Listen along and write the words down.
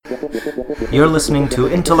You're listening to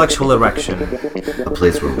Intellectual Erection, a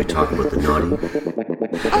place where we talk about the naughty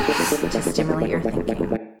to stimulate your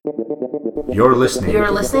thinking. You're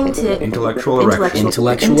listening to Intellectual Erection.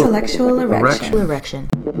 Intellectual Erection.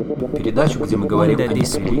 Передачу, где мы говорим о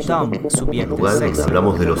disputam субъекты секса.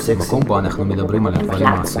 Hablamos de los sexy.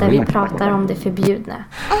 Där vi pratar om det förbjudna.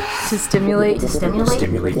 To stimulate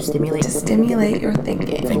your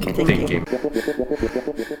thinking.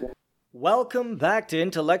 Welcome back to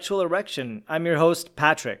Intellectual Erection. I'm your host,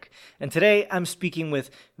 Patrick, and today I'm speaking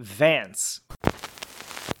with Vance.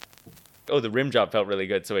 Oh, the rim job felt really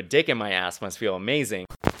good, so a dick in my ass must feel amazing.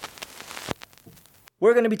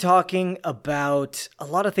 We're going to be talking about a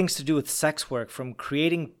lot of things to do with sex work, from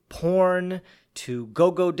creating porn to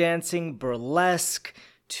go-go dancing, burlesque,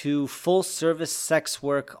 to full-service sex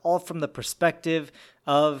work, all from the perspective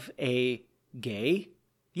of a gay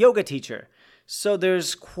yoga teacher. So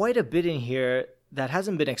there's quite a bit in here that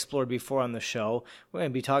hasn't been explored before on the show. We're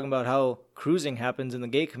going to be talking about how cruising happens in the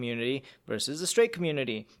gay community versus the straight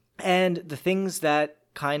community, and the things that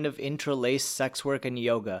kind of interlace sex work and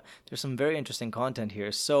yoga. There's some very interesting content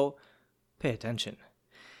here, so pay attention.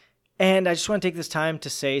 And I just want to take this time to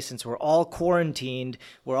say, since we're all quarantined,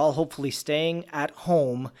 we're all hopefully staying at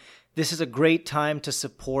home, this is a great time to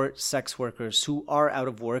support sex workers who are out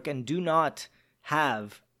of work and do not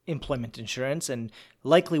have employment insurance and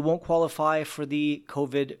likely won't qualify for the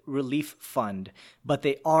COVID relief fund, but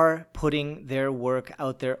they are putting their work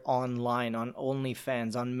out there online, on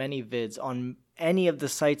OnlyFans, on ManyVids, on any of the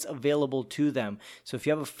sites available to them. So if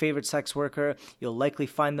you have a favorite sex worker, you'll likely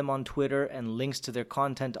find them on Twitter and links to their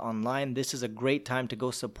content online. This is a great time to go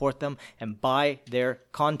support them and buy their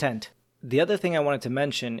content. The other thing I wanted to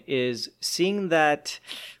mention is, seeing that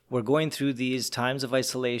we're going through these times of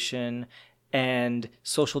isolation and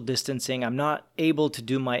social distancing, I'm not able to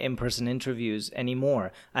do my in-person interviews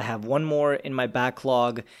anymore. I have one more in my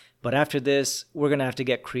backlog, but after this, we're going to have to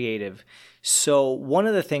get creative. So one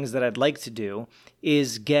of the things that I'd like to do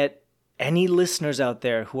is get any listeners out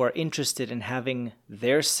there who are interested in having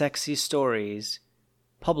their sexy stories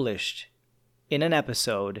published in an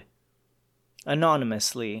episode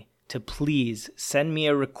anonymously to please send me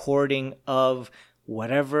a recording of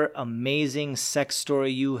whatever amazing sex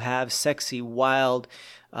story you have, sexy, wild,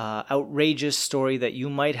 outrageous story that you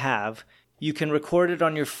might have. You can record it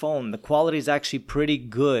on your phone. The quality is actually pretty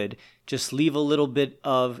good. Just leave a little bit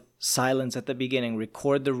of silence at the beginning.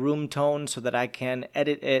 Record the room tone so that I can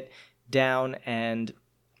edit it down, and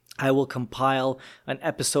I will compile an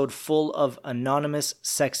episode full of anonymous,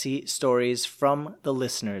 sexy stories from the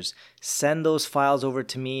listeners. Send those files over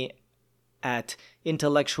to me at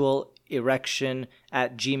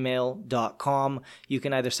intellectualerection@gmail.com. You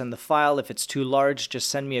can either send the file. If it's too large, just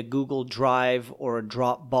send me a Google Drive or a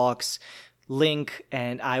Dropbox link,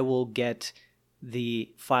 and I will get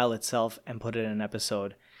the file itself and put it in an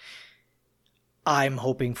episode. I'm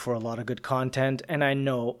hoping for a lot of good content, and I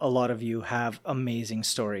know a lot of you have amazing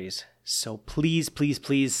stories. So please, please,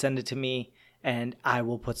 please send it to me, and I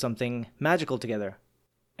will put something magical together.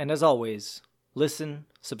 And as always, listen,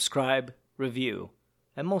 subscribe, review,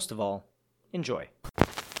 and most of all, enjoy.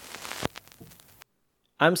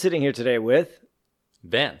 I'm sitting here today with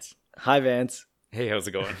Vance. Hi, Vance. Hey, how's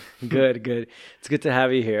it going? Good. It's good to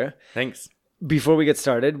have you here. Thanks. Before we get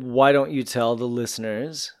started, why don't you tell the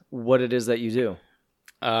listeners what it is that you do?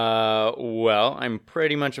 Well, I'm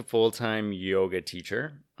pretty much a full-time yoga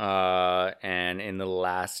teacher. And in the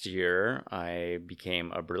last year, I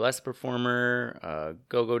became a burlesque performer, a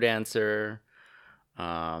go-go dancer.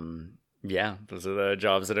 Yeah, those are the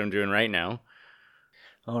jobs that I'm doing right now.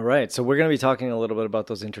 All right. So we're going to be talking a little bit about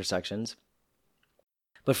those intersections.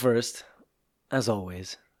 But first, as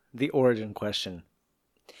always, the origin question.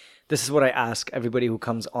 This is what I ask everybody who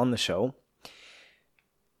comes on the show.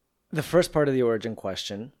 The first part of the origin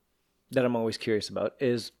question that I'm always curious about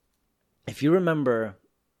is, if you remember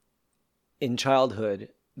in childhood,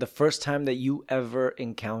 the first time that you ever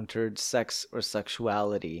encountered sex or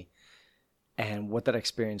sexuality, and what that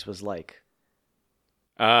experience was like.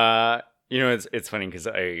 It's funny because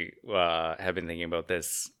I have been thinking about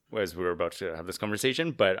this as we were about to have this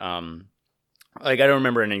conversation, but I don't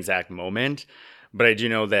remember an exact moment, but I do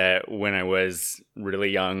know that when I was really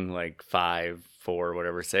young, like 5, 4,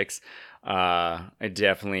 whatever, 6, I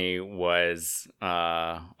definitely was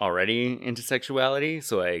already into sexuality.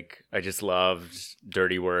 So like I just loved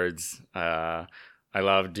dirty words. I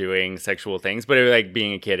loved doing sexual things, but like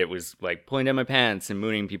being a kid, it was like pulling down my pants and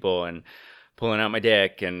mooning people and pulling out my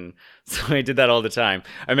dick. And so I did that all the time.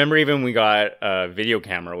 I remember even we got a video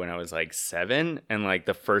camera when I was like 7. And like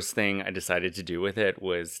the first thing I decided to do with it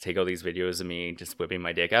was take all these videos of me just whipping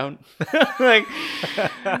my dick out. Like,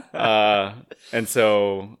 and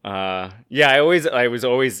so, yeah, I was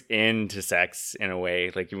always into sex in a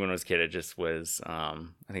way. Like even when I was a kid, it just was, I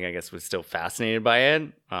guess was still fascinated by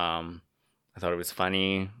it. I thought it was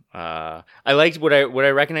funny. I liked what I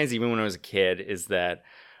recognized even when I was a kid is that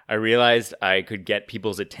I realized I could get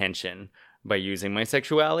people's attention by using my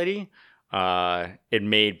sexuality. It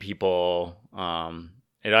made people,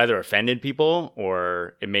 it either offended people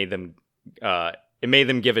or it made them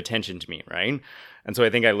give attention to me, right? And so I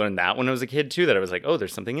think I learned that when I was a kid too, that I was like, oh,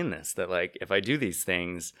 there's something in this that like if I do these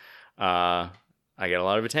things, I get a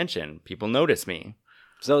lot of attention. People notice me.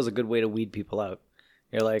 So that was a good way to weed people out.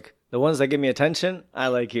 You're like, the ones that give me attention, I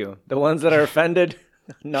like you. The ones that are offended,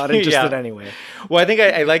 not interested anyway. Well, I think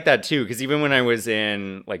I like that too, because even when I was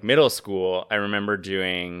in like middle school, I remember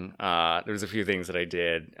doing, there was a few things that I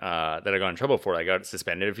did that I got in trouble for. I got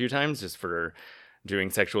suspended a few times just for doing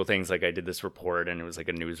sexual things. Like I did this report and it was like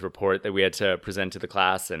a news report that we had to present to the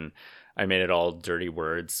class and I made it all dirty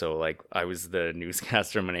words. So like I was the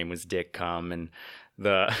newscaster. My name was Dick Cum and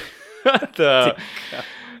the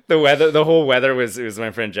the whole weather it was my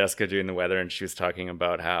friend Jessica doing the weather and she was talking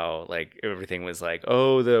about how like everything was like,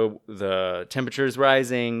 oh, the temperature is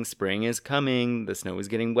rising, spring is coming, the snow is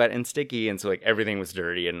getting wet and sticky, and so like everything was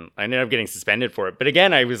dirty and I ended up getting suspended for it. But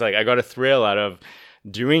again, I was like, I got a thrill out of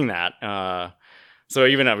doing that. So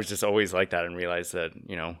even I was just always like that and realized that,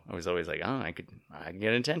 you know, I was always like, oh, I could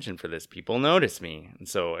get attention for this. People notice me. And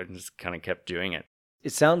so I just kind of kept doing it.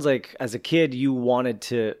 It sounds like as a kid, you wanted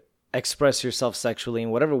to express yourself sexually in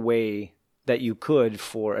whatever way that you could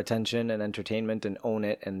for attention and entertainment and own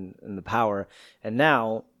it and the power. And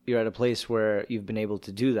now you're at a place where you've been able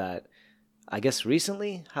to do that. I guess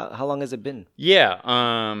recently? How long has it been? Yeah.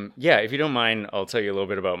 If you don't mind, I'll tell you a little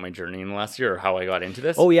bit about my journey in the last year or how I got into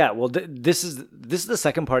this. Oh, yeah. Well, this is the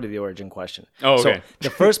second part of the origin question. Oh, okay. So the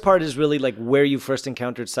first part is really like where you first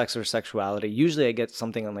encountered sex or sexuality. Usually I get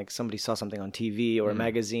something on like somebody saw something on TV or a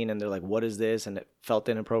magazine and they're like, what is this? And it felt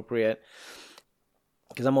inappropriate.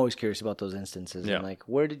 Because I'm always curious about those instances. Yeah. And like,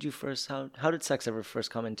 where did you first, how did sex ever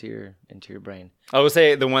first come into your brain? I will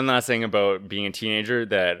say the one last thing about being a teenager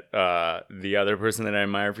that the other person that I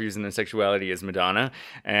admire for using their sexuality is Madonna.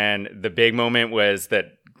 And the big moment was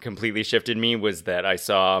that completely shifted me was that I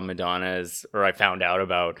found out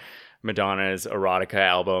about Madonna's erotica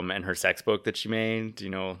album and her sex book that she made. Do you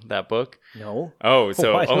know that book? No. Oh,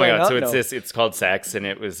 so Why oh my do I god! not So know? it's called Sex, and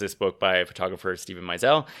it was this book by a photographer, Stephen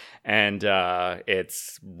Meisel, and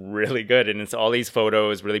it's really good. And it's all these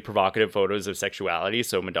photos, really provocative photos of sexuality.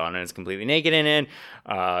 So Madonna is completely naked in it.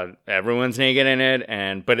 Everyone's naked in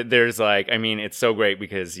it, but there's like, I mean, it's so great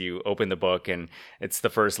because you open the book and it's the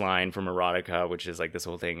first line from erotica, which is like this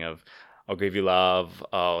whole thing of, I'll give you love,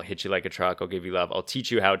 I'll hit you like a truck, I'll give you love, I'll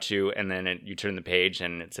teach you how to, and then you turn the page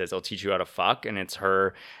and it says, I'll teach you how to fuck, and it's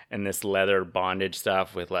her and this leather bondage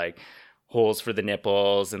stuff with like holes for the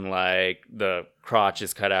nipples and like the crotch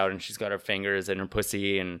is cut out and she's got her fingers in her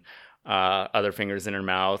pussy and other fingers in her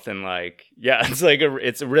mouth, and like, yeah,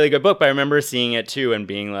 it's a really good book. But I remember seeing it too and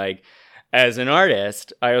being like, as an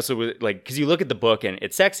artist, I also was like, because you look at the book and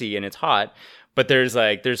it's sexy and it's hot, but there's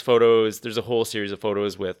photos, there's a whole series of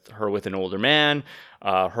photos with her with an older man,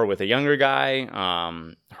 her with a younger guy,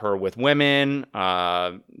 her with women,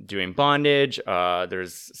 doing bondage.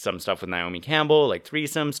 There's some stuff with Naomi Campbell, like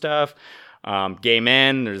threesome stuff. Gay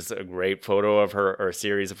men, there's a great photo of her, or a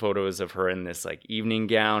series of photos of her in this like evening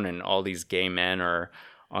gown, and all these gay men are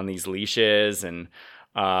on these leashes. And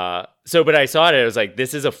but I saw it, I was like,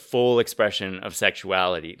 this is a full expression of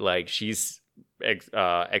sexuality. Like she's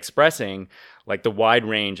expressing like the wide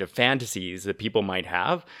range of fantasies that people might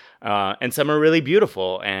have. And some are really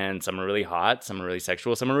beautiful and some are really hot, some are really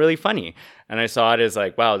sexual, some are really funny. And I saw it as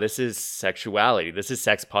like, wow, this is sexuality. This is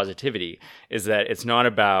sex positivity, is that it's not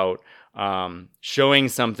about showing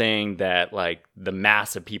something that like the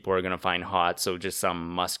mass of people are going to find hot. So just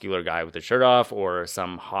some muscular guy with a shirt off or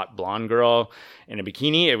some hot blonde girl in a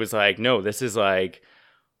bikini. It was like, no, this is like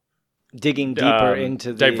digging deeper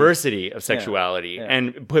into the diversity of sexuality, yeah.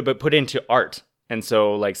 and put into art. And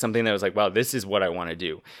so like something that was like, wow, this is what I want to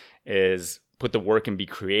do, is put the work and be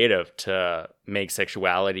creative to make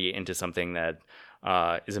sexuality into something that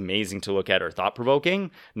is amazing to look at or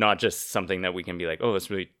thought-provoking, not just something that we can be like, oh, this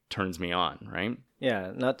really turns me on, right?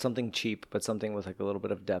 Yeah, not something cheap, but something with like a little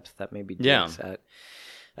bit of depth that maybe digs at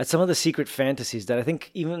some of the secret fantasies that I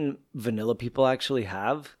think even vanilla people actually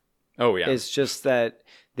have. Oh, yeah. It's just that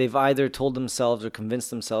they've either told themselves or convinced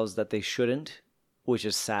themselves that they shouldn't, which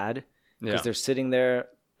is sad because Yeah. they're sitting there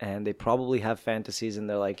and they probably have fantasies and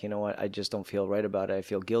they're like, you know what, I just don't feel right about it. I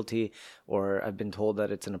feel guilty, or I've been told that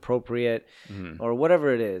it's inappropriate, or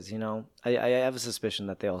whatever it is, you know. I have a suspicion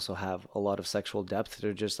that they also have a lot of sexual depth.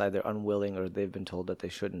 They're just either unwilling or they've been told that they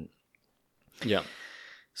shouldn't. Yeah.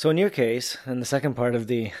 So in your case, and the second part of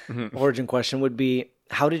the origin question would be,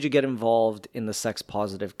 how did you get involved in the sex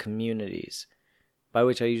positive communities? By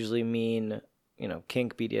which I usually mean, you know,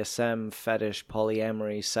 kink, BDSM, fetish,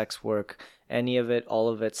 polyamory, sex work, any of it, all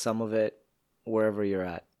of it, some of it, wherever you're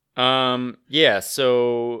at. Yeah,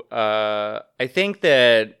 so I think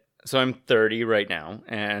that, so I'm 30 right now,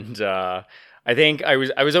 and I think I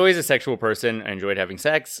was always a sexual person. I enjoyed having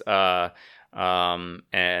sex, and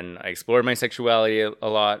I explored my sexuality a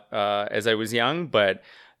lot as I was young, but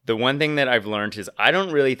the one thing that I've learned is I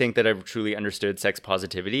don't really think that I've truly understood sex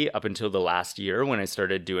positivity up until the last year when I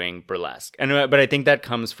started doing burlesque. But I think that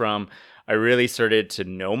comes from I really started to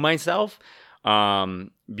know myself,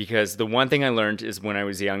 because the one thing I learned is when I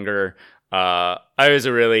was younger, I was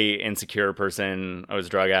a really insecure person. I was a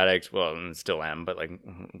drug addict. Well, and still am, but like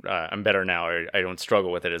I'm better now. I don't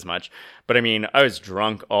struggle with it as much. But I mean, I was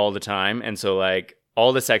drunk all the time, and so like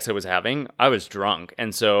all the sex I was having, I was drunk.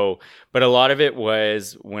 And so, but a lot of it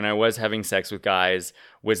was when I was having sex with guys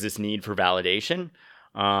was this need for validation.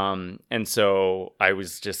 And so I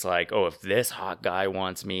was just like, oh, if this hot guy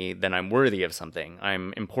wants me, then I'm worthy of something.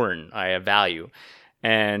 I'm important. I have value.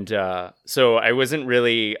 And so I wasn't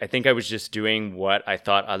really, I think I was just doing what I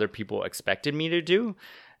thought other people expected me to do.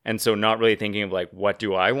 And so not really thinking of like, what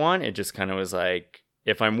do I want? It just kind of was like,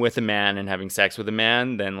 if I'm with a man and having sex with a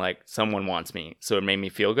man, then like someone wants me. So it made me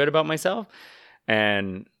feel good about myself.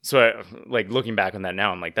 And so I, like looking back on that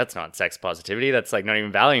now, I'm like, that's not sex positivity. That's like not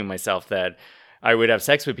even valuing myself that I would have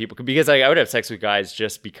sex with people, because I would have sex with guys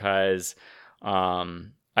just because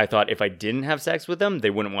I thought if I didn't have sex with them, they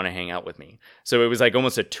wouldn't want to hang out with me. So it was like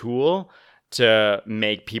almost a tool to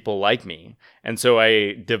make people like me. And so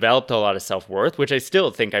I developed a lot of self-worth, which I still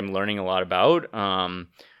think I'm learning a lot about,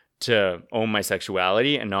 to own my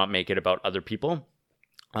sexuality and not make it about other people.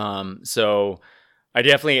 So I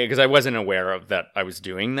definitely, because I wasn't aware of that I was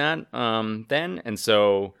doing that then. And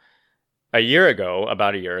so about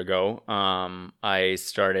a year ago, I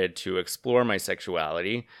started to explore my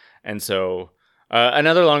sexuality. And so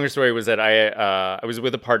another longer story was that I was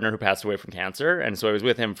with a partner who passed away from cancer. And so I was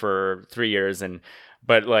with him for 3 years.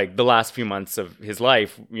 But like the last few months of his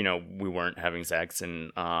life, you know, we weren't having sex,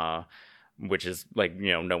 and which is like,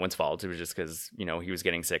 you know, no one's fault. It was just because, you know, he was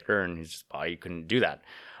getting sicker and his just body couldn't do that.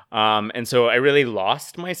 And so I really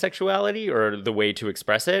lost my sexuality or the way to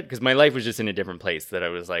express it, because my life was just in a different place that I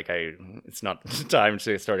was like, it's not the time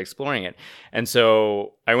to start exploring it. And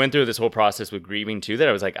so I went through this whole process with grieving too, that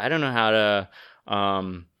I was like, I don't know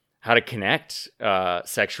how to connect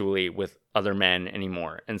sexually with other men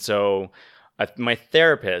anymore. And so my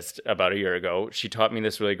therapist about a year ago, she taught me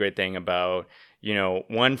this really great thing about, you know,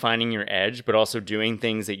 one, finding your edge, but also doing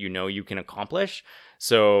things that you know you can accomplish.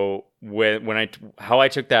 So how I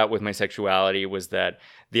took that with my sexuality was that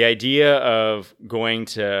the idea of going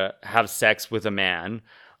to have sex with a man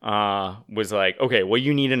was like, okay, well,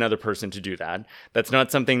 you need another person to do that. That's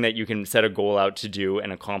not something that you can set a goal out to do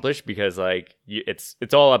and accomplish, because like it's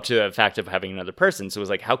all up to the fact of having another person. So it was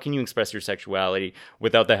like, how can you express your sexuality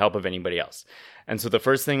without the help of anybody else? And so the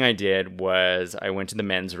first thing I did was I went to the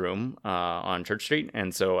men's room on Church Street.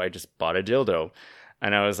 And so I just bought a dildo,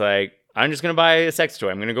 and I was like, I'm just going to buy a sex toy.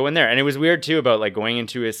 I'm going to go in there. And it was weird too about like going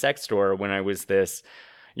into a sex store when I was this,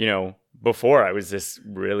 you know, before I was this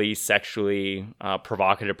really sexually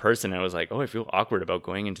provocative person. I was like, oh, I feel awkward about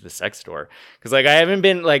going into the sex store. Because like I haven't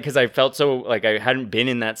been like, because I felt so like I hadn't been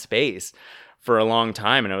in that space for a long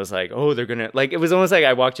time. And I was like, oh, they're going to, like, it was almost like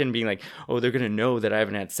I walked in being like, oh, they're going to know that I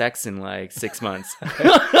haven't had sex in like 6 months.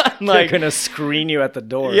 Like, they're going to screen you at the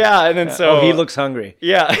door. Yeah. And then so. Oh, he looks hungry.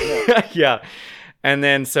 Yeah. Yeah. And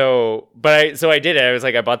then so I did it. I was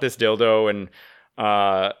like, I bought this dildo, and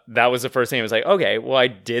that was the first thing. I was like, okay, well, I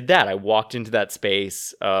did that. I walked into that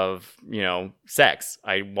space of, you know, sex.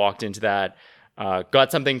 I walked into that,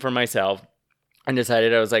 got something for myself, and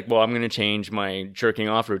decided, I was like, well, I'm going to change my jerking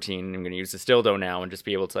off routine. I'm going to use this dildo now and just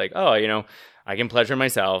be able to like, oh, you know, I can pleasure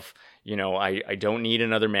myself. You know, I don't need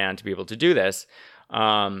another man to be able to do this.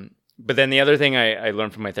 But then the other thing I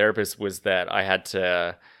learned from my therapist was that I had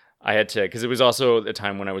to, because it was also a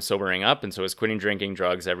time when I was sobering up. And so I was quitting drinking,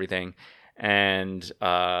 drugs, everything. And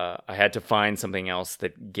I had to find something else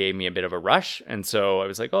that gave me a bit of a rush. And so I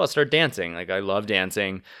was like, oh, I'll start dancing. Like, I love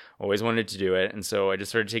dancing, always wanted to do it. And so I just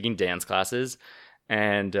started taking dance classes.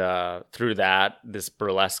 And through that, this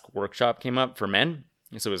burlesque workshop came up for men.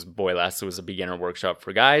 So it was boylesque. It was a beginner workshop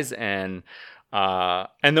for guys. And the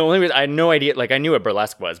only reason I had no idea, like I knew what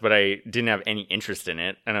burlesque was, but I didn't have any interest in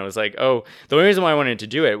it. And I was like, oh, the only reason why I wanted to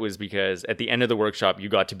do it was because at the end of the workshop, you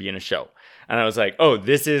got to be in a show. And I was like, oh,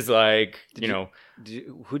 this is like,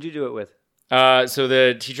 Who'd you do it with? So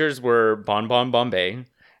the teachers were Bon Bon Bombay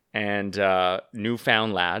and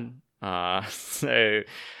Newfound Lad.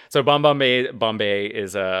 So Bon Bombay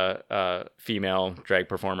is a female drag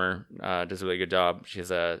performer. Does a really good job. She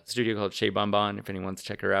has a studio called Chez Bon Bon, if anyone wants to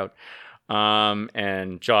check her out.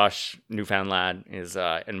 And Josh, Newfound Lad, is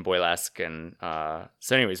in boylesque. And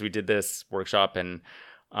so anyways, we did this workshop and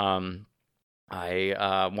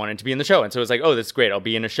I wanted to be in the show. And so I was like, oh, this is great. I'll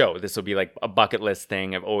be in a show. This will be like a bucket list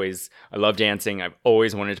thing. I love dancing. I've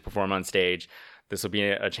always wanted to perform on stage. This will be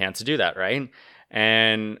a chance to do that, right?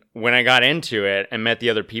 And when I got into it and met the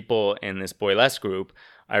other people in this boylesque group,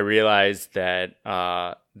 I realized that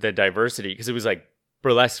the diversity, because it was like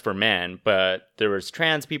burlesque for men, but there was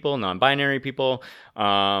trans people, non-binary people,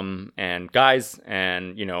 and guys,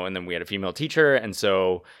 and and then we had a female teacher. And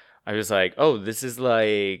so I was like, oh, this is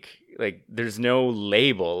like there's no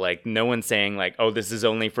label, like no one's saying like, oh, this is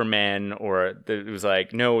only for men, or it was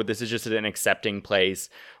like, no, this is just an accepting place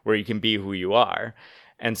where you can be who you are.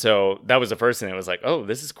 And so that was the first thing that was like, oh,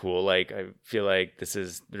 this is cool. Like, I feel like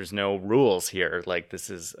there's no rules here. Like,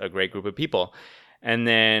 this is a great group of people. And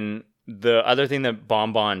then the other thing that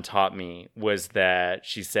Bon Bon taught me was that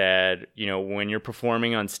she said, when you're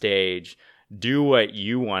performing on stage, do what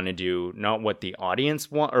you want to do, not what the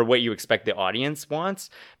audience want or what you expect the audience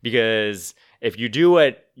wants. Because if you do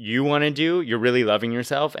what you want to do, you're really loving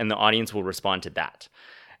yourself and the audience will respond to that.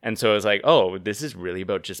 And so I was like, oh, this is really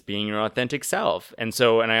about just being your authentic self. And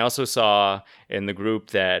I also saw in the group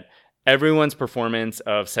that everyone's performance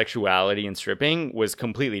of sexuality and stripping was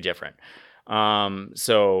completely different.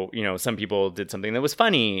 So some people did something that was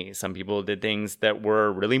funny. Some people did things that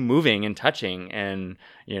were really moving and touching. And,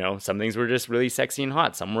 some things were just really sexy and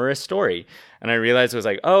hot. Some were a story. And I realized it was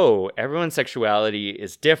like, oh, everyone's sexuality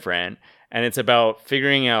is different. And it's about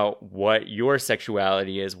figuring out what your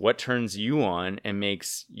sexuality is, what turns you on and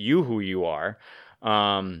makes you who you are.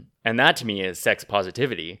 And that to me is sex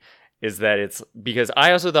positivity. Is that it's because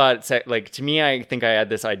I also thought, to me, I think I had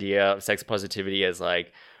this idea of sex positivity as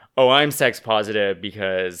like, oh, I'm sex positive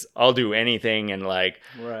because I'll do anything and like,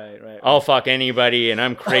 right. I'll fuck anybody and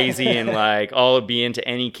I'm crazy and like I'll be into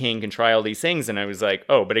any kink and try all these things. And I was like,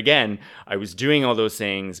 oh, but again, I was doing all those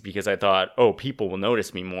things because I thought, oh, people will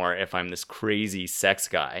notice me more if I'm this crazy sex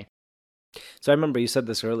guy. So I remember you said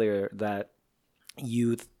this earlier that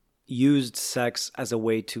you used sex as a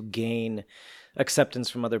way to gain acceptance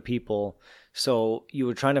from other people. So you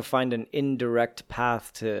were trying to find an indirect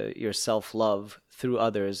path to your self-love through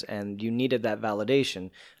others, and you needed that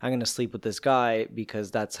validation. I'm going to sleep with this guy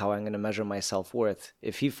because that's how I'm going to measure my self-worth.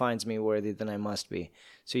 If he finds me worthy, then I must be.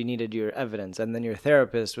 So you needed your evidence. And then your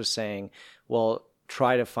therapist was saying, well,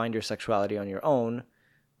 try to find your sexuality on your own.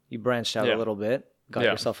 You branched out a little bit, got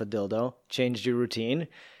yourself a dildo, changed your routine.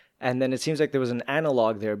 And then it seems like there was an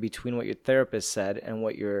analog there between what your therapist said and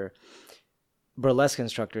what your burlesque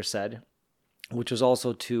instructor said, which was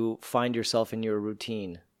also to find yourself in your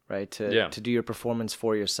routine, right? To do your performance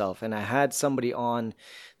for yourself. And I had somebody on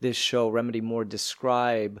this show, Remedy Moore,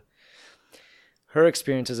 describe her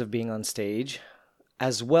experiences of being on stage,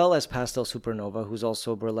 as well as Pastel Supernova, who's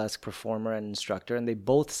also a burlesque performer and instructor. And they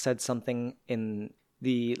both said something in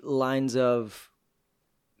the lines of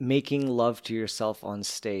making love to yourself on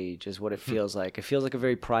stage is what it feels like. It feels like a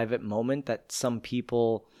very private moment that some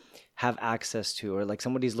people have access to, or like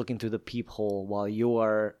somebody's looking through the peephole while you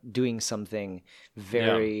are doing something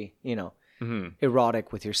very,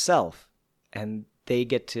 erotic with yourself. And they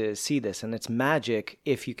get to see this. And it's magic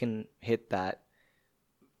if you can hit that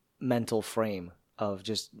mental frame of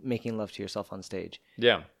just making love to yourself on stage.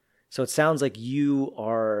 Yeah. So it sounds like you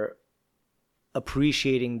are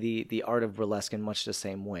appreciating the art of burlesque in much the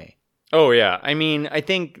same way. Oh, yeah. I mean, I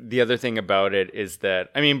think the other thing about it is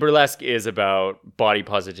that, burlesque is about body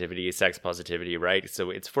positivity, sex positivity, right? So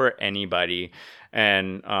it's for anybody.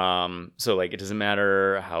 And so, like, it doesn't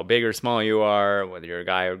matter how big or small you are, whether you're a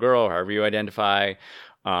guy or girl, however you identify.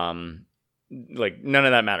 Like, none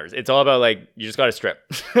of that matters. It's all about, like, you just got to strip.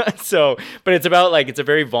 But it's about, like, it's a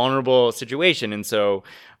very vulnerable situation. And so,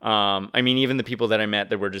 even the people that I met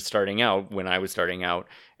that were just starting out, when I was starting out,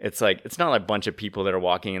 it's like, it's not like a bunch of people that are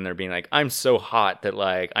walking in there being like, I'm so hot that,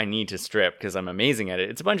 like, I need to strip because I'm amazing at it.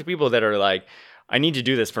 It's a bunch of people that are like, I need to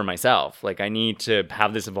do this for myself. Like, I need to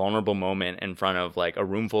have this vulnerable moment in front of, like, a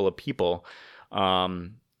room full of people.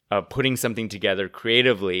 putting something together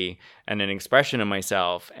creatively and an expression of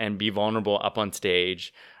myself and be vulnerable up on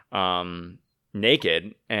stage,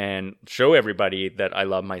 naked, and show everybody that I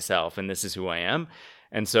love myself and this is who I am.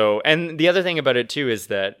 And so, and the other thing about it too is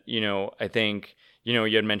that, I think,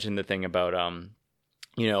 you had mentioned the thing about,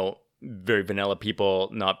 very vanilla people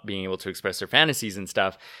not being able to express their fantasies and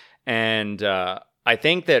stuff. And I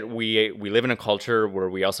think that we live in a culture where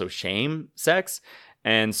we also shame sex.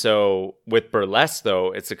 And so with burlesque,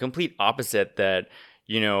 though, it's a complete opposite that,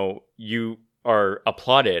 you are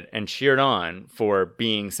applauded and cheered on for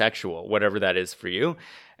being sexual, whatever that is for you.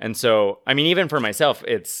 And so, I mean, even for myself,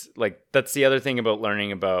 it's like, that's the other thing about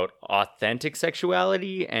learning about authentic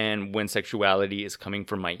sexuality and when sexuality is coming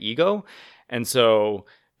from my ego. And so,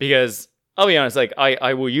 because I'll be honest, like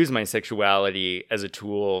I will use my sexuality as a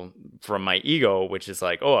tool from my ego, which is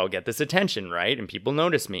like, oh, I'll get this attention, right? And people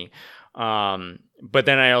notice me. But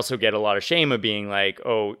then I also get a lot of shame of being like,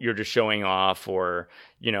 oh, you're just showing off, or,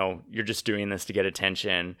 you're just doing this to get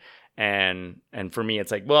attention. And for me,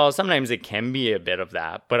 it's like, well, sometimes it can be a bit of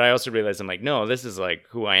that, but I also realize I'm like, no, this is like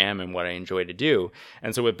who I am and what I enjoy to do.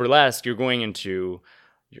 And so with burlesque, you're going into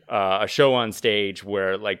a show on stage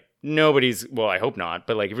where like nobody's, well, I hope not,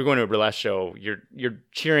 but like if you're going to a burlesque show, you're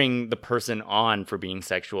cheering the person on for being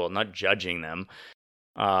sexual, not judging them.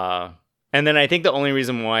 And then I think the only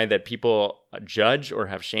reason why that people judge or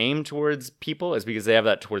have shame towards people is because they have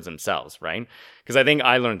that towards themselves, right? Because I think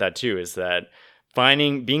I learned that too, is that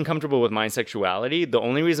being comfortable with my sexuality, the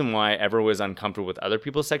only reason why I ever was uncomfortable with other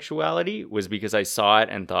people's sexuality was because I saw it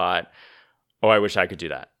and thought, oh, I wish I could do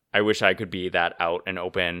that. I wish I could be that out and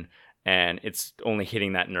open. And it's only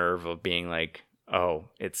hitting that nerve of being like, oh,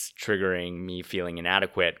 it's triggering me feeling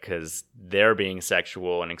inadequate because they're being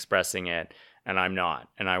sexual and expressing it, and I'm not.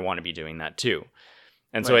 And I want to be doing that too.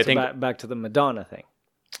 And so I think back to the Madonna thing.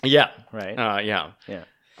 Yeah. Right. Yeah.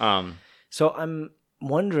 So I'm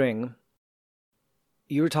wondering,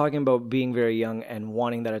 you were talking about being very young and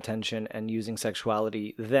wanting that attention and using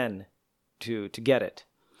sexuality then to get it.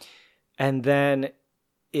 And then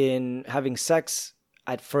in having sex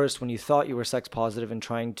at first, when you thought you were sex positive and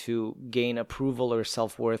trying to gain approval or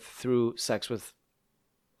self-worth through sex with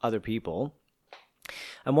other people,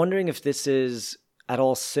 I'm wondering if this is at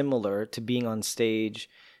all similar to being on stage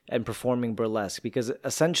and performing burlesque, because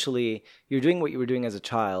essentially you're doing what you were doing as a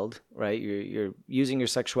child, right? You're using your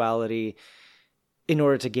sexuality in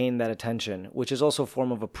order to gain that attention, which is also a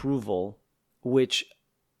form of approval, which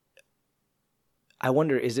I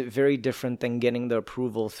wonder, is it very different than getting the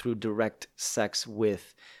approval through direct sex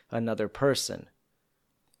with another person?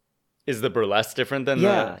 Is the burlesque different than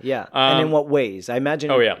Yeah. And in what ways? I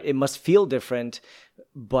imagine it must feel different,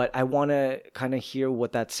 but I want to kind of hear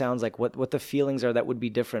what that sounds like, what the feelings are that would be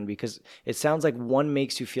different, because it sounds like one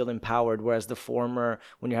makes you feel empowered, whereas the former,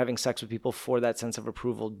 when you're having sex with people for that sense of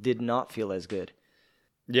approval, did not feel as good.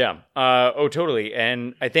 Yeah. Oh, totally.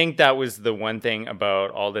 And I think that was the one thing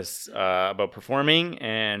about all this, about performing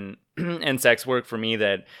and and sex work for me,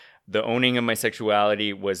 that the owning of my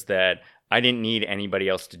sexuality was that I didn't need anybody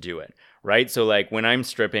else to do it, right? So like when I'm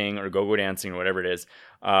stripping or go-go dancing or whatever it is,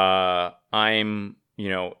 I'm,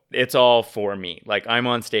 it's all for me. Like I'm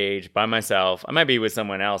on stage by myself. I might be with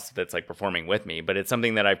someone else that's like performing with me, but it's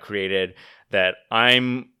something that I've created that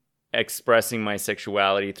I'm expressing my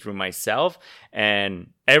sexuality through myself, and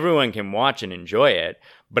everyone can watch and enjoy it,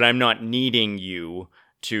 but I'm not needing you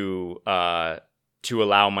to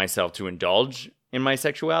allow myself to indulge in my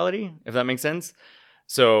sexuality, if that makes sense.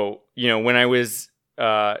 So, when I was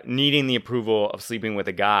needing the approval of sleeping with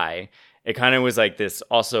a guy, it kind of was like this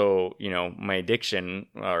also, my addiction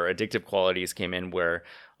or addictive qualities came in where,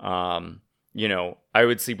 I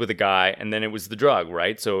would sleep with a guy and then it was the drug,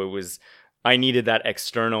 right? So I needed that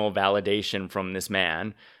external validation from this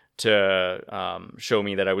man to show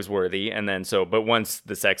me that I was worthy. And then but once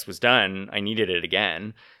the sex was done, I needed it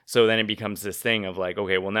again. So then it becomes this thing of like,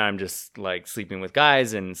 okay, well now I'm just like sleeping with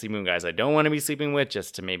guys I don't want to be sleeping with,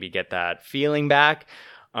 just to maybe get that feeling back.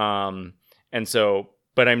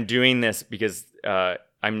 But I'm doing this because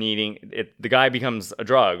I'm needing it. The guy becomes a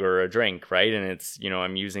drug or a drink, right? And it's,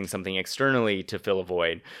 I'm using something externally to fill a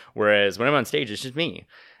void. Whereas when I'm on stage, it's just me.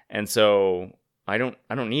 And so I don't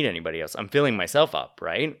need anybody else. I'm filling myself up,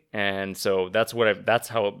 right? And so that's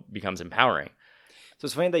how it becomes empowering. So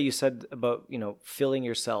it's funny that you said about, filling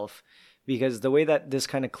yourself, because the way that this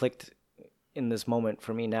kind of clicked in this moment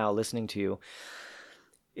for me now, listening to you,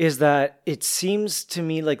 is that it seems to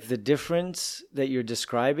me like the difference that you're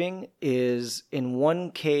describing is, in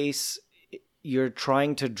one case, you're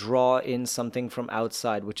trying to draw in something from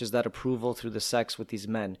outside, which is that approval through the sex with these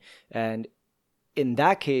men. And in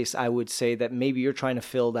that case, I would say that maybe you're trying to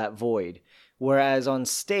fill that void. Whereas on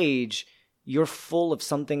stage, you're full of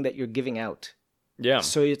something that you're giving out. Yeah.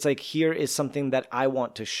 So it's like, here is something that I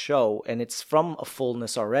want to show, and it's from a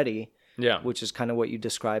fullness already. Yeah. Which is kind of what you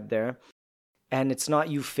described there. And it's not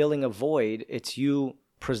you filling a void, it's you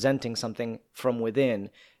presenting something from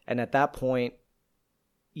within. And at that point,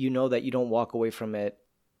 you know that you don't walk away from it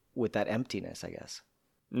with that emptiness, I guess.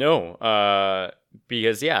 No,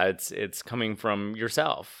 because it's coming from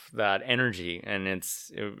yourself, that energy, and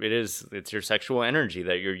it's your sexual energy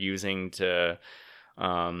that you're using to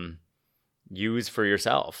use for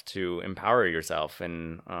yourself, to empower yourself,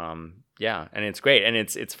 and and it's great. And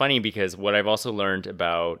it's funny because what I've also learned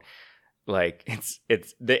about, like, it's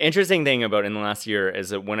the interesting thing about in the last year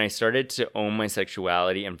is that when I started to own my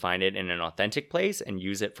sexuality and find it in an authentic place and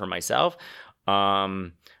use it for myself,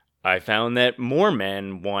 I found that more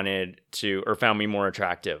men wanted to, or found me more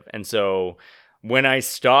attractive. And so when I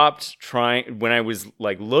stopped when I was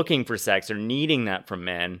like looking for sex or needing that from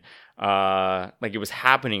men, like it was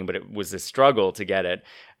happening, but it was a struggle to get it.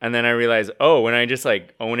 And then I realized, when I just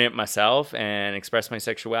like own it myself and express my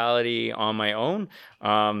sexuality on my own,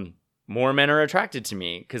 more men are attracted to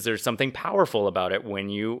me because there's something powerful about it when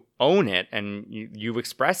you own it and you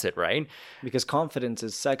express it, right? Because confidence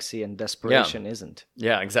is sexy and desperation isn't.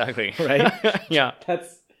 Yeah, exactly. Right? Yeah.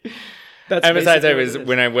 That's and besides,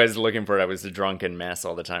 when I was looking for it, I was a drunken mess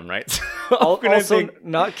all the time, right? So also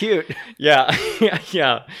not cute. Yeah.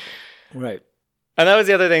 Yeah. Right. And that was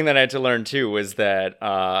the other thing that I had to learn too, was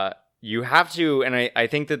that you have to, and I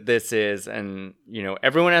think that this is, and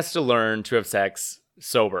everyone has to learn to have sex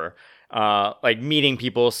sober. Like meeting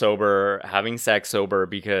people sober, having sex sober,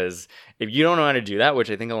 because if you don't know how to do that,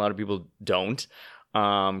 which I think a lot of people don't,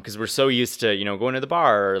 because we're so used to, going to the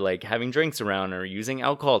bar or like having drinks around or using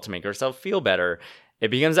alcohol to make ourselves feel better,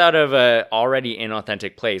 it becomes out of a already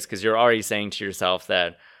inauthentic place, because you're already saying to yourself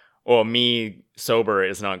that, me sober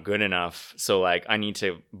is not good enough, so like I need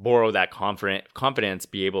to borrow that confidence,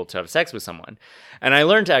 be able to have sex with someone. And I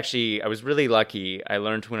learned I was really lucky. I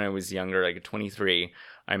learned when I was younger, like at 23,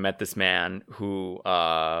 I met this man who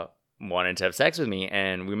wanted to have sex with me,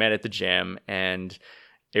 and we met at the gym, and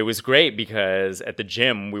it was great because at the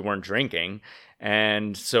gym we weren't drinking.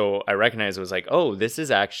 And so I recognized, it was like, this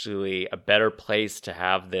is actually a better place to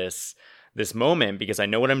have this moment, because I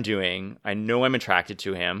know what I'm doing. I know I'm attracted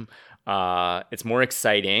to him. It's more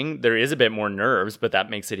exciting. There is a bit more nerves, but that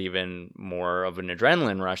makes it even more of an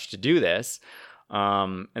adrenaline rush to do this.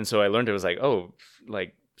 And so I learned, it was like,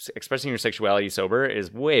 like expressing your sexuality sober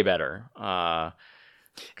is way better.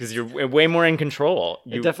 Because you're way more in control.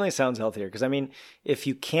 It definitely sounds healthier. Because I mean, if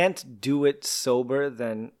you can't do it sober,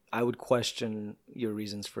 then I would question your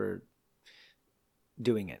reasons for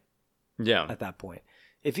doing it. Yeah. At that point.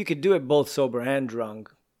 If you could do it both sober and drunk,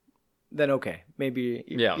 then okay, maybe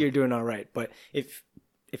you're doing all right. But if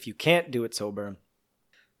you can't do it sober,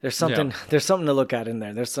 there's something to look at in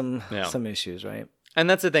there. There's some issues, right? And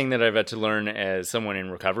that's the thing that I've had to learn as someone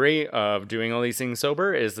in recovery of doing all these things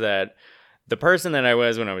sober, is that the person that I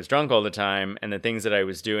was when I was drunk all the time, and the things that I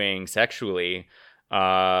was doing sexually,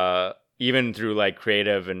 even through like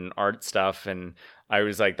creative and art stuff, and I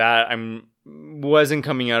was like that, wasn't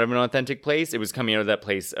coming out of an authentic place. It was coming out of that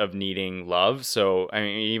place of needing love. So I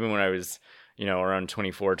mean, even when I was, around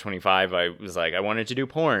 24, 25, I was like, I wanted to do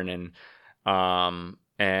porn,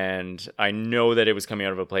 and I know that it was coming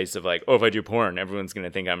out of a place of like, if I do porn, everyone's going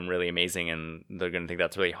to think I'm really amazing, and they're going to think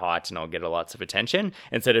that's really hot, and I'll get lots of attention,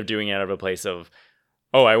 instead of doing it out of a place of,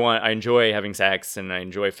 I enjoy having sex, and I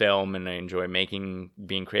enjoy film, and I enjoy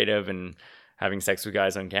being creative, and having sex with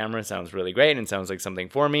guys on camera sounds really great and sounds like something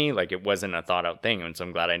for me. Like, it wasn't a thought out thing. And so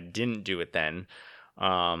I'm glad I didn't do it then,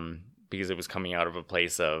 because it was coming out of a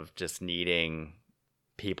place of just needing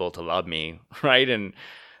people to love me, right? And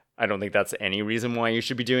I don't think that's any reason why you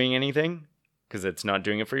should be doing anything, because it's not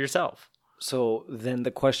doing it for yourself. So then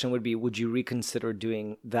the question would be, would you reconsider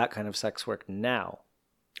doing that kind of sex work now?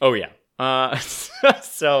 Oh, yeah. I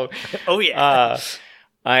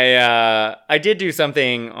did do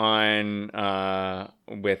something on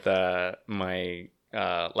with my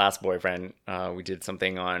last boyfriend. We did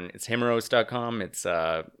something on, it's Himeros.com. It's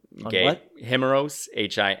gay. What? Himeros,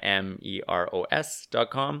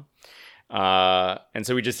 HIMEROS.com. And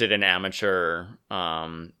so we just did an amateur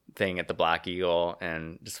thing at the Black Eagle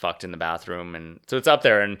and just fucked in the bathroom, and so it's up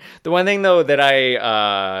there. And the one thing though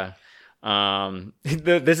that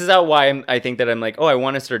this is why I think that I'm like, I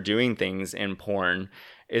want to start doing things in porn,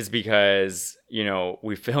 is because,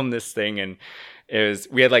 we filmed this thing, and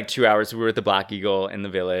we had like 2 hours. We were at the Black Eagle in the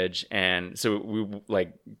Village, and so we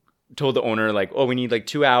like told the owner like, we need like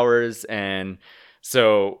 2 hours, and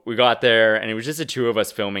So we got there and it was just the two of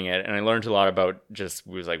us filming it. And I learned a lot about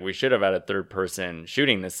we was like, we should have had a third person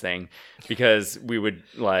shooting this thing, because we would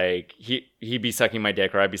like, he'd be sucking my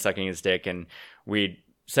dick or I'd be sucking his dick, and we'd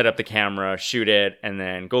set up the camera, shoot it, and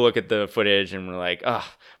then go look at the footage. And we're like,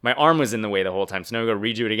 my arm was in the way the whole time. So now we go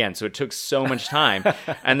redo it again. So it took so much time.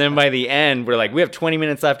 And then by the end, we're like, we have 20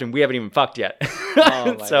 minutes left and we haven't even fucked yet.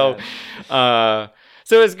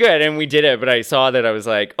 So it was good, and we did it, but I saw that I was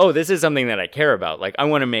like, oh, this is something that I care about. Like, I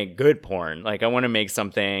want to make good porn. Like, I want to make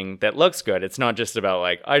something that looks good. It's not just about,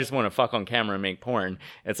 like, I just want to fuck on camera and make porn.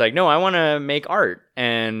 It's like, no, I want to make art.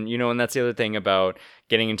 And, and that's the other thing about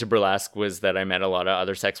getting into burlesque, was that I met a lot of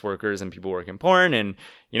other sex workers and people work in porn, and,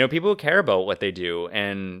 people who care about what they do,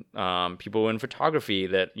 and people in photography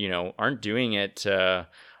that, aren't doing it to,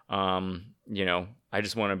 I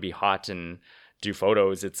just want to be hot and do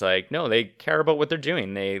photos. It's like, no, they care about what they're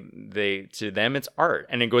doing. They to them it's art.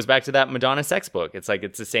 And it goes back to that Madonna sex book. It's like,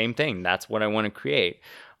 it's the same thing. That's what I want to create.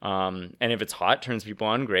 And if it's hot, turns people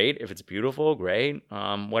on, great. If it's beautiful, great.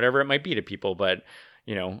 Whatever it might be to people, but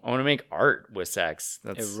I want to make art with sex.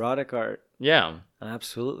 That's erotic art. Yeah,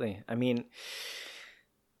 absolutely. I mean,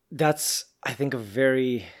 that's, I think, a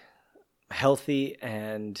very healthy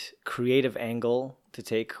and creative angle to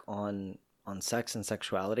take on sex and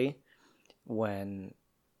sexuality, when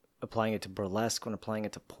applying it to burlesque, when applying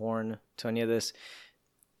it to porn, to any of this,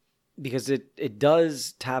 because it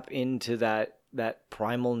does tap into that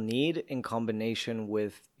primal need in combination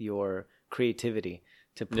with your creativity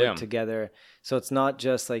to put together. So it's not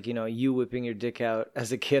just like, you whipping your dick out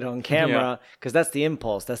as a kid on camera, because that's the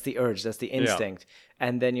impulse, that's the urge, that's the instinct.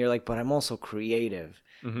 And then you're like, but I'm also creative.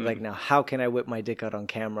 Mm-hmm. Like, now how can I whip my dick out on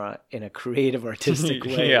camera in a creative, artistic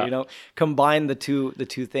way? Combine the two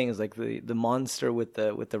things, like the monster with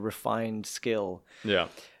the refined skill.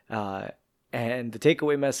 And the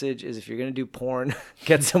takeaway message is, if you're gonna do porn,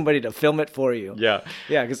 get somebody to film it for you.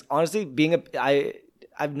 Because honestly,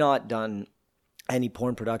 I've not done any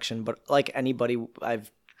porn production, but like anybody,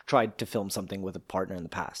 I've tried to film something with a partner in the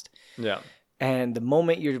past. And the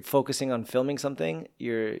moment you're focusing on filming something,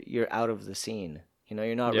 you're out of the scene.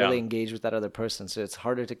 You're not really engaged with that other person. So it's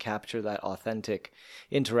harder to capture that authentic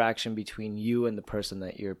interaction between you and the person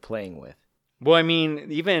that you're playing with. Well, I mean,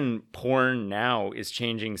 even porn now is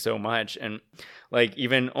changing so much. And like,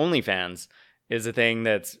 even OnlyFans is a thing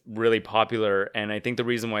that's really popular. And I think the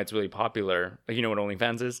reason why it's really popular, like, you know what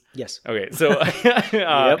OnlyFans is? Yes. Okay. So,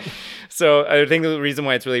 so I think the reason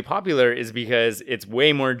why it's really popular is because it's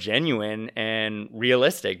way more genuine and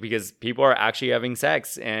realistic, because people are actually having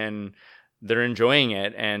sex and they're enjoying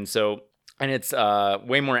it. And it's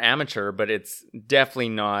way more amateur, but it's definitely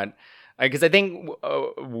not, because I think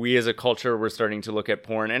we as a culture, we're starting to look at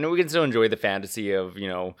porn, and we can still enjoy the fantasy of,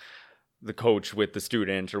 the coach with the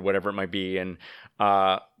student or whatever it might be. And,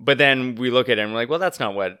 but then we look at it and we're like, well, that's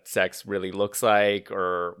not what sex really looks like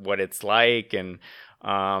or what it's like. And,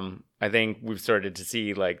 I think we've started to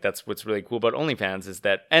see, like, that's what's really cool about OnlyFans is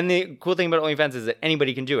that, and the cool thing about OnlyFans is that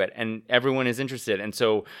anybody can do it and everyone is interested. And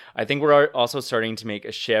so I think we're also starting to make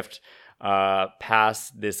a shift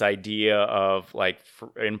past this idea of, like,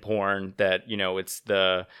 in porn that, it's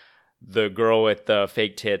the girl with the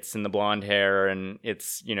fake tits and the blonde hair, and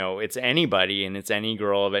it's, it's anybody, and it's any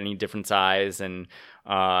girl of any different size and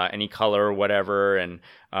any color or whatever. And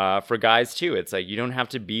for guys too, it's like, you don't have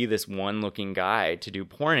to be this one looking guy to do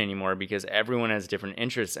porn anymore, because everyone has different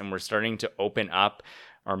interests, and we're starting to open up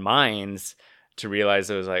our minds to realize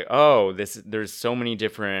it was like, oh, there's so many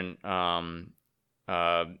different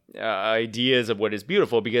ideas of what is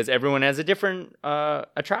beautiful, because everyone has a different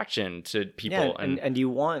attraction to people.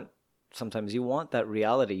 And sometimes you want that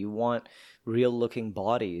reality. You want real looking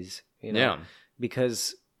bodies,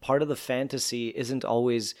 because part of the fantasy isn't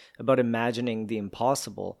always about imagining the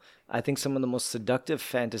impossible. I think some of the most seductive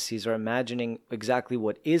fantasies are imagining exactly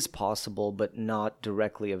what is possible, but not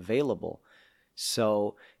directly available.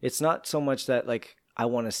 So it's not so much that, like, I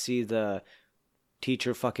want to see the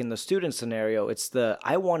teacher fucking the student scenario. It's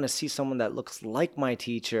I want to see someone that looks like my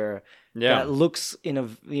teacher, that looks in a,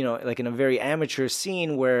 like in a very amateur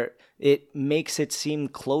scene where it makes it seem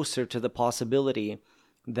closer to the possibility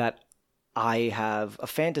that I have a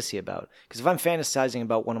fantasy about. Because if I'm fantasizing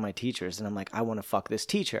about one of my teachers and I'm like, I want to fuck this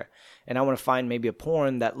teacher, and I want to find maybe a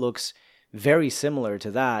porn that looks very similar to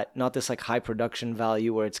that, not this like high production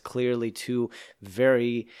value where it's clearly two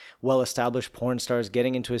very well-established porn stars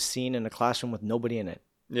getting into a scene in a classroom with nobody in it.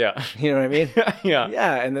 Yeah. You know what I mean?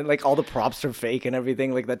 Yeah. And then like all the props are fake and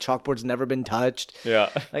everything, like that chalkboard's never been touched. Yeah.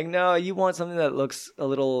 Like, no, you want something that looks a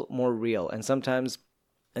little more real. And sometimes,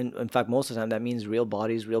 and in fact, most of the time, that means real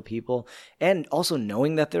bodies, real people. And also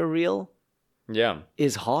knowing that they're real Yeah.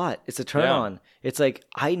 is hot. It's a turn on. It's like,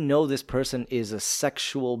 I know this person is a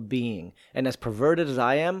sexual being. And as perverted as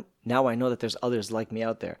I am, now I know that there's others like me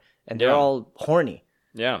out there. And they're all horny.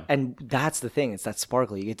 Yeah. And that's the thing. It's that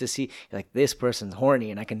sparkle. You get to see, like, this person's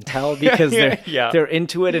horny, and I can tell because they're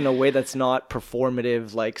into it in a way that's not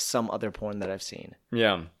performative like some other porn that I've seen.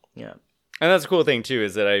 Yeah. Yeah. And that's a cool thing too,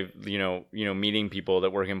 is that meeting people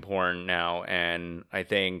that work in porn now, and I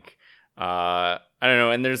think I don't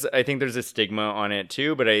know, and I think there's a stigma on it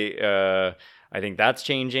too, but I think that's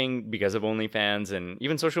changing because of OnlyFans and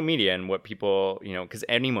even social media and what people, because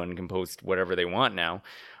anyone can post whatever they want now.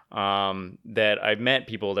 That I've met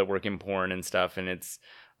people that work in porn and stuff, and it's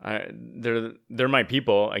they're my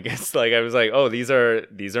people, I guess. Like, I was like, oh, these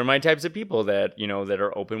are my types of people that that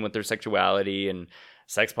are open with their sexuality and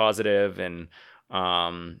sex positive, and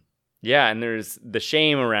and there's the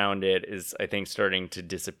shame around it is, I think, starting to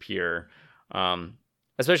disappear,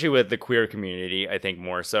 especially with the queer community. I think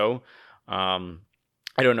more so.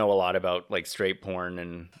 I don't know a lot about like straight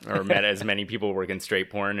porn or met as many people work in straight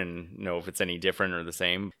porn and know if it's any different or the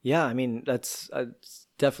same. Yeah, I mean, that's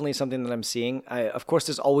definitely something that I'm seeing. Of course,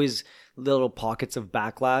 there's always little pockets of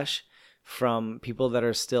backlash from people that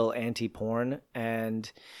are still anti-porn.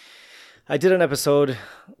 And I did an episode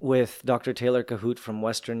with Dr. Taylor Cahoot from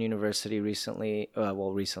Western University recently.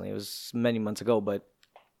 Recently, it was many months ago, but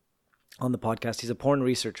on the podcast, he's a porn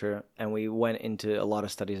researcher, and we went into a lot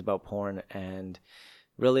of studies about porn and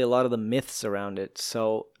really a lot of the myths around it.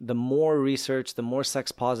 So the more research, the more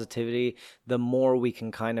sex positivity, the more we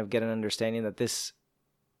can kind of get an understanding that this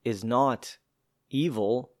is not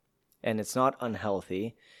evil and it's not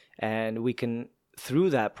unhealthy. And we can,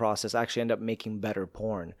 through that process, actually end up making better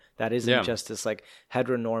porn. That isn't just this like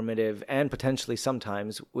heteronormative and potentially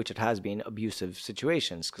sometimes, which it has been, abusive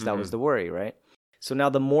situations, because that was the worry, right? So now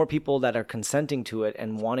the more people that are consenting to it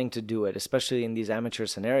and wanting to do it, especially in these amateur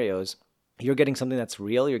scenarios, you're getting something that's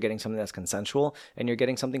real, you're getting something that's consensual, and you're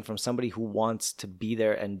getting something from somebody who wants to be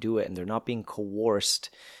there and do it, and they're not being coerced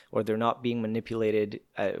or they're not being manipulated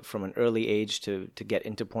from an early age to get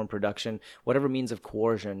into porn production. Whatever means of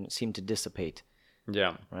coercion seem to dissipate.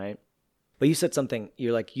 Yeah. Right? But you said something,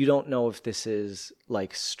 you're like, you don't know if this is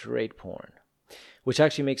like straight porn, which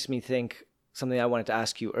actually makes me think something I wanted to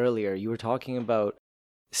ask you earlier. You were talking about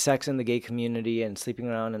sex in the gay community and sleeping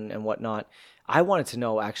around and whatnot. I wanted to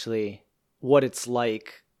know actually what it's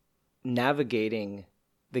like navigating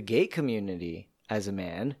the gay community as a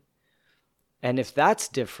man, and if that's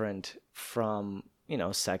different from,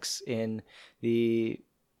 sex in the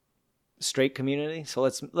straight community. So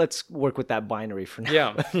let's work with that binary for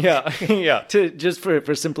now. Yeah. Just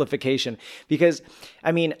for simplification, because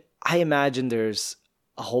I mean, I imagine there's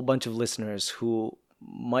a whole bunch of listeners who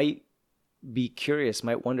might be curious,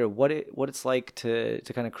 might wonder what it's like to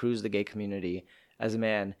kind of cruise the gay community as a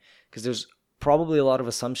man, because there's probably a lot of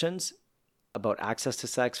assumptions about access to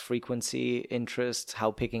sex, frequency, interests,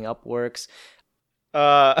 how picking up works.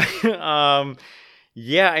 Yeah,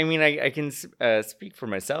 I mean, I can speak for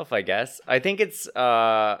myself, I guess. I think it's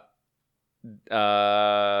a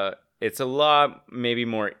lot maybe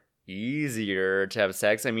more easier to have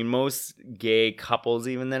sex. I mean, most gay couples,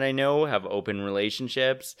 even that I know, have open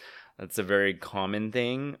relationships. That's a very common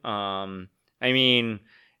thing. I mean,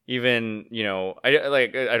 even,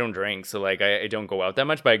 I don't drink, so like I don't go out that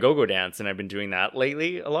much, but I go dance, and I've been doing that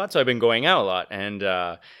lately a lot. So I've been going out a lot, and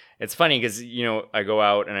it's funny because I go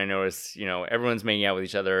out and I notice everyone's making out with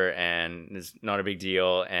each other, and it's not a big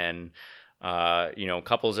deal, and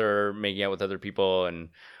couples are making out with other people, and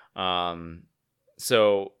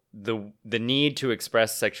so the need to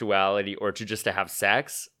express sexuality or just to have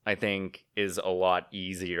sex, I think, is a lot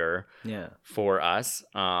easier for us.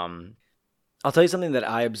 I'll tell you something that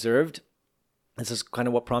I observed. This is kind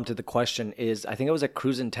of what prompted the question. Is I think I was at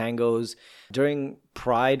Cruise and Tangos during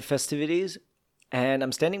Pride festivities, and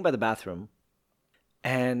I'm standing by the bathroom,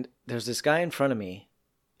 and there's this guy in front of me,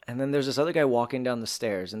 and then there's this other guy walking down the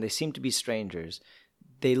stairs, and they seem to be strangers.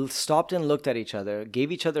 They stopped and looked at each other,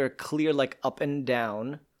 gave each other a clear like up and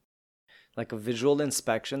down, like a visual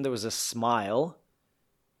inspection. There was a smile.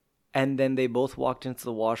 And then they both walked into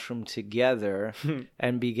the washroom together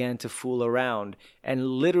and began to fool around. And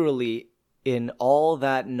literally, in all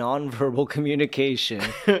that nonverbal communication,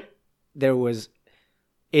 there was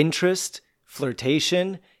interest,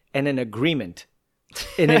 flirtation, and an agreement.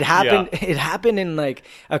 And it happened. It happened in like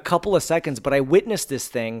a couple of seconds. But I witnessed this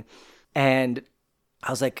thing, and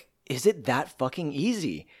I was like, "Is it that fucking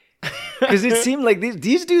easy?" Because it seemed like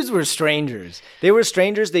these dudes were strangers. They were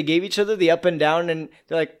strangers. They gave each other the up and down, and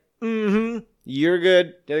they're like, you're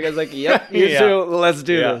good. The other guy's like, yep, you too. Let's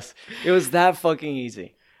do this. It was that fucking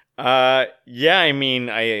easy. Yeah, I mean,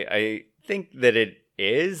 I think that it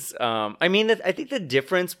is. I mean, I think the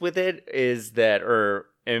difference with it is that,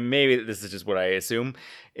 and maybe this is just what I assume,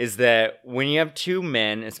 is that when you have two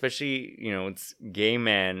men, especially, it's gay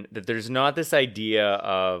men, that there's not this idea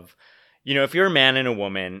of, if you're a man and a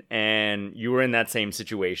woman and you were in that same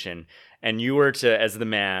situation and you were to, as the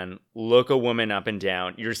man, look a woman up and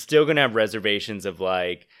down, you're still going to have reservations of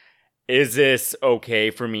like, is this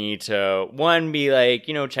okay for me to, one, be like,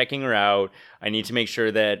 checking her out? I need to make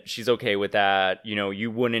sure that she's okay with that.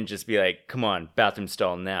 You wouldn't just be like, come on, bathroom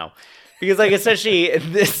stall now. Because, like, especially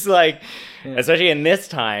in this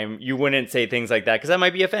time, you wouldn't say things like that because that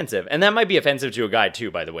might be offensive. And that might be offensive to a guy,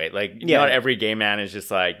 too, by the way. Like, not every gay man is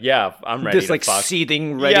just like, yeah, I'm ready to fuck. Just, like,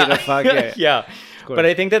 seething, ready to fuck. Yeah. Yeah. But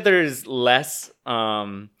I think that there's less...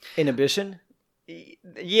 inhibition?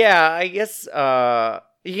 Yeah, I guess... I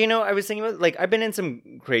was thinking about, like, I've been in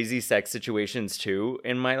some crazy sex situations, too,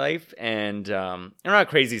 in my life. And, not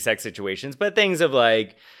crazy sex situations, but things of,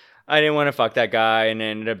 like... I didn't want to fuck that guy and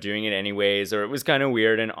ended up doing it anyways, or it was kind of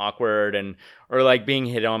weird and awkward, or like being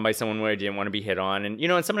hit on by someone where I didn't want to be hit on. And,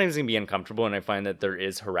 and sometimes it can be uncomfortable, and I find that there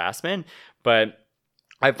is harassment. But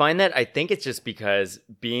I find that I think it's just because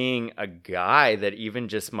being a guy that even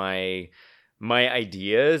just my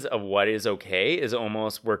ideas of what is okay is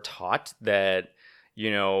almost, we're taught that,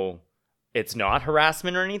 it's not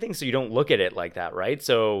harassment or anything. So you don't look at it like that, right?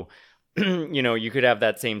 So... you could have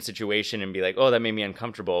that same situation and be like, oh, that made me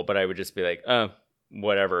uncomfortable. But I would just be like,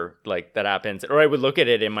 whatever, like that happens. Or I would look at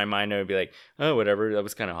it in my mind and I would be like, oh, whatever. That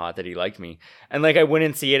was kind of hot that he liked me. And like, I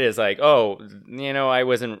wouldn't see it as like, oh, I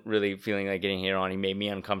wasn't really feeling like getting hit on. He made me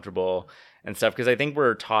uncomfortable and stuff. Because I think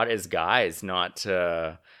we're taught as guys not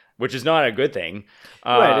to, which is not a good thing.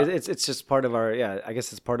 Right. It's just part of our, I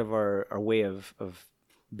guess it's part of our way of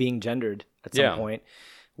being gendered at some point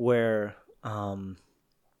where,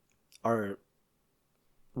 our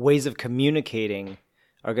ways of communicating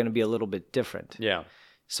are going to be a little bit different. Yeah.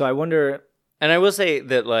 So I wonder... And I will say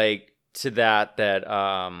that, like, to that,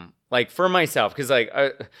 like, for myself, because, like,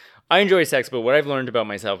 I enjoy sex, but what I've learned about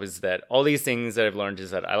myself is that all these things that I've learned is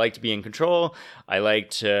that I like to be in control. I like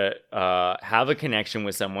to have a connection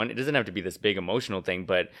with someone. It doesn't have to be this big emotional thing,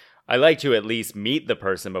 but I like to at least meet the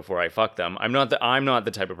person before I fuck them. I'm not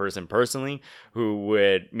the type of person personally who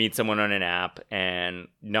would meet someone on an app and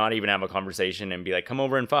not even have a conversation and be like, come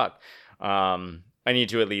over and fuck. I need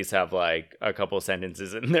to at least have like a couple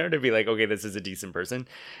sentences in there to be like, okay, this is a decent person.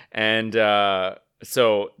 And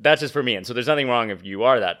so that's just for me. And so there's nothing wrong if you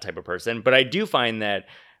are that type of person. But I do find that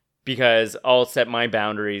because I'll set my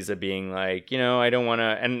boundaries of being like, I don't want to,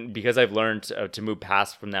 and because I've learned to move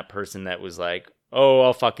past from that person that was like, oh,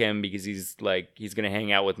 I'll fuck him because he's going to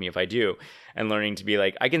hang out with me if I do. And learning to be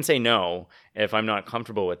like, I can say no if I'm not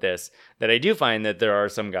comfortable with this. That I do find that there are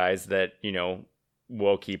some guys that,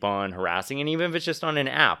 will keep on harassing. And even if it's just on an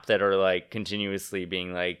app that are like continuously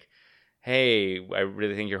being like, hey, I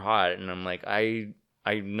really think you're hot. And I'm like,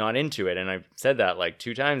 I'm not into it. And I've said that like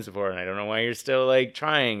 2 times before, and I don't know why you're still like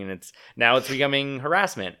trying. And it's becoming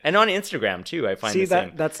harassment. And on Instagram too, I find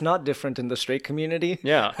that's not different in the straight community.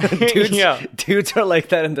 Yeah. Dudes are like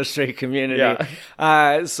that in the straight community.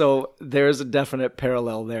 Yeah. So there's a definite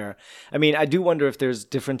parallel there. I mean, I do wonder if there's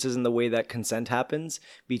differences in the way that consent happens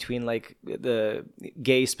between like the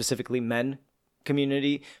gay, specifically men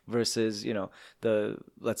community versus, the,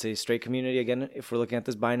 let's say, straight community, again, if we're looking at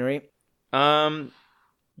this binary.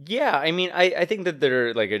 Yeah, I mean, I think that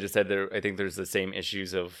there, like I just said, I think there's the same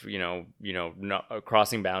issues of, not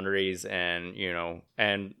crossing boundaries and,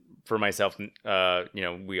 and for myself,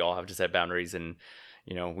 we all have to set boundaries and,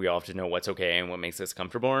 we all have to know what's okay and what makes us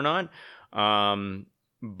comfortable or not.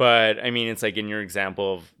 But I mean, it's like in your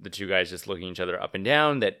example of the 2 guys just looking each other up and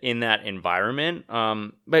down, that in that environment,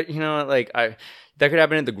 but like that could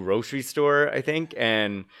happen at the grocery store, I think.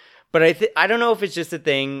 But I don't know if it's just a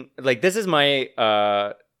thing. Like this is my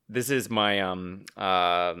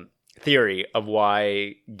theory of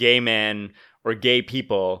why gay men or gay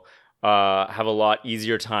people have a lot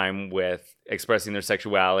easier time with expressing their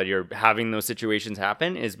sexuality or having those situations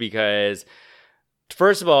happen is because,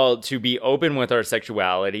 first of all, to be open with our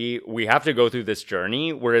sexuality, we have to go through this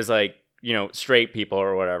journey. Whereas like, straight people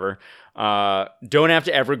or whatever, don't have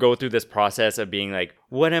to ever go through this process of being like,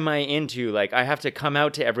 what am I into? Like, I have to come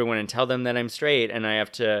out to everyone and tell them that I'm straight, and I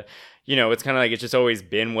have to, it's kind of like it's just always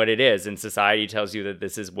been what it is, and society tells you that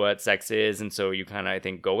this is what sex is, and so you kind of, I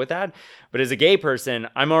think, go with that. But as a gay person,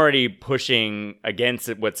 I'm already pushing against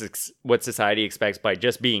what society expects by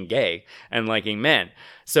just being gay and liking men.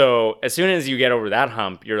 So as soon as you get over that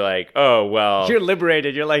hump, you're like, oh, well. You're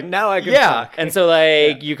liberated. You're like, now I can talk. And so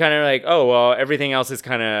like, you kind of like, oh, well, everything else is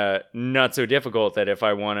kind of not so difficult that if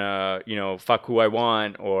I want to, fuck who I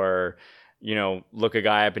want or, look a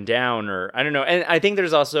guy up and down or I don't know. And I think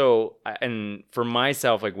there's also, and for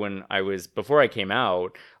myself, like before I came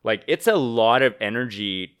out, like it's a lot of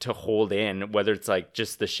energy to hold in, whether it's like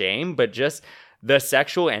just the shame, but just the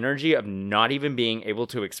sexual energy of not even being able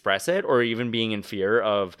to express it or even being in fear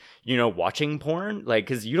of, watching porn, like,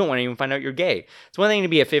 because you don't want to even find out you're gay. It's one thing to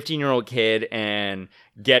be a 15-year-old kid and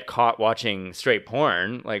get caught watching straight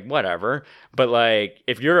porn, like, whatever. But, like,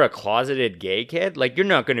 if you're a closeted gay kid, like, you're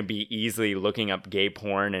not going to be easily looking up gay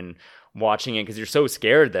porn and watching it because you're so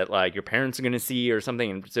scared that, like, your parents are going to see or something,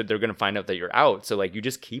 and so they're going to find out that you're out. So, like, you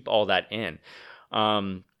just keep all that in.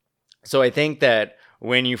 So I think that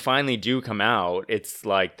when you finally do come out, it's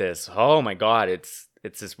like this, oh my God, it's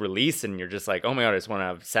this release, and you're just like, oh my God, I just want to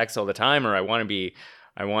have sex all the time, or I want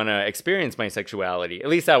to experience my sexuality. At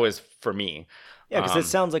least that was for me. Yeah, because it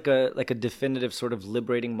sounds like a definitive sort of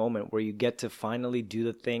liberating moment where you get to finally do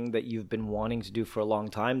the thing that you've been wanting to do for a long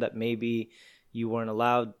time that maybe you weren't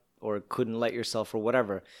allowed or couldn't let yourself or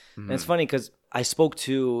whatever. Mm-hmm. And it's funny because I spoke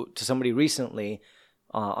to somebody recently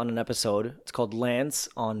on an episode. It's called Lance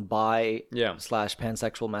on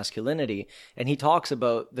bi/pansexual masculinity. And he talks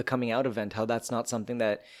about the coming out event, how that's not something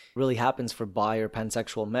that really happens for bi or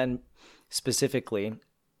pansexual men specifically,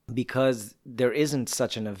 because there isn't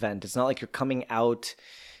such an event. It's not like you're coming out.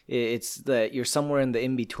 It's that you're somewhere in the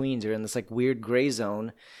in-betweens. You're in this like weird gray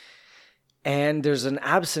zone. And there's an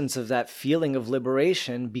absence of that feeling of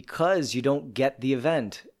liberation because you don't get the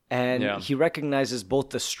event. And he recognizes both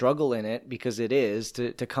the struggle in it, because it is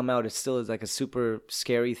to come out. It still is like a super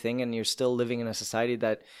scary thing, and you're still living in a society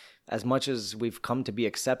that, as much as we've come to be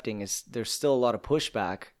accepting, there's still a lot of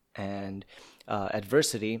pushback and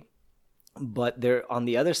adversity. But they're on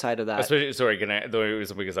the other side of that. Especially,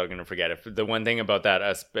 because I was going to forget. If the one thing about that,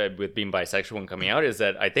 us with being bisexual and coming out, is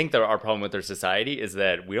that I think our problem with our society is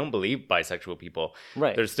that we don't believe bisexual people.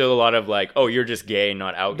 Right. There's still a lot of like, oh, you're just gay,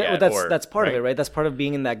 not out yet. That's part of it, right? That's part of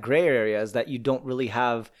being in that gray area, is that you don't really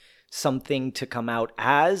have something to come out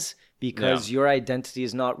as, because your identity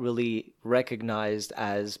is not really recognized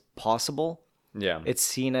as possible. Yeah. It's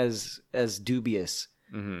seen as dubious,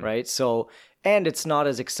 right? So, and it's not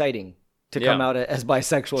as exciting to come out as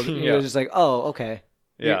bisexual. You're just like, oh, okay,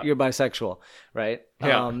 you're bisexual, right?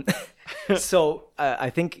 Yeah. So I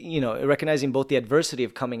think, recognizing both the adversity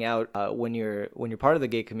of coming out when you're part of the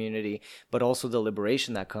gay community, but also the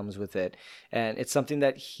liberation that comes with it. And it's something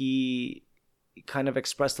that he kind of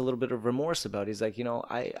expressed a little bit of remorse about. He's like,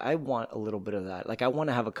 I want a little bit of that. Like, I want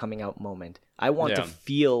to have a coming out moment. I want to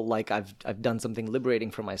feel like I've done something liberating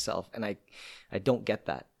for myself, and I don't get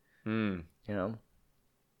that.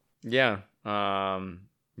 Yeah.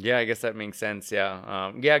 I guess that makes sense.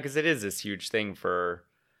 Yeah. Because it is this huge thing for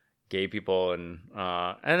gay people. And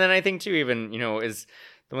then I think too, even, is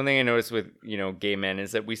the one thing I noticed with, gay men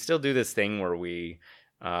is that we still do this thing where we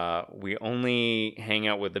only hang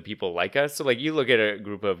out with the people like us. So like, you look at a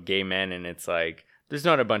group of gay men and it's like, there's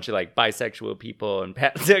not a bunch of like bisexual people and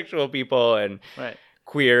pansexual people and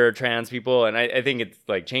queer, trans people, and I think it's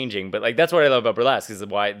like changing, but like that's what I love about burlesque, is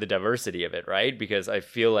why the diversity of it, right? Because I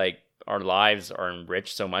feel like our lives are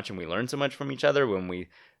enriched so much and we learn so much from each other when we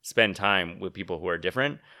spend time with people who are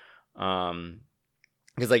different.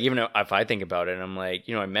 Because like, even if I think about it, I'm like,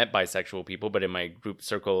 I met bisexual people, but in my group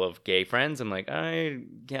circle of gay friends, I'm like, I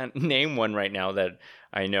can't name one right now that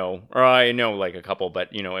I know, or I know like a couple, but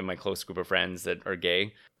in my close group of friends that are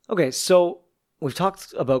gay. Okay, so we've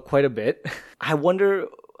talked about quite a bit. I wonder,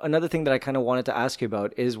 another thing that I kind of wanted to ask you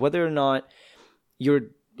about is whether or not your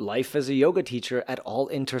life as a yoga teacher at all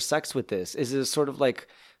intersects with this. Is it sort of like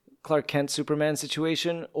Clark Kent Superman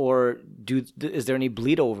situation, or is there any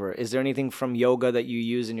bleed over? Is there anything from yoga that you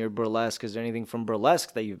use in your burlesque? Is there anything from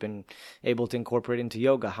burlesque that you've been able to incorporate into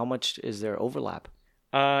yoga? How much is there overlap?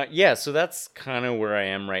 So that's kind of where I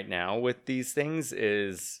am right now with these things,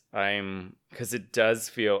 because it does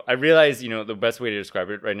feel, I realize, the best way to describe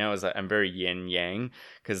it right now is that I'm very yin yang,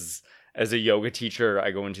 because as a yoga teacher,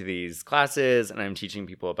 I go into these classes and I'm teaching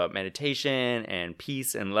people about meditation and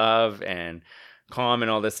peace and love and calm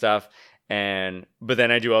and all this stuff. But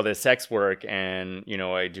then I do all this sex work, and,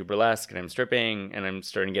 I do burlesque and I'm stripping and I'm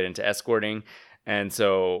starting to get into escorting. And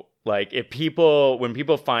so like when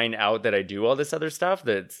people find out that I do all this other stuff,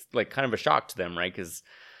 that's like kind of a shock to them, right? Because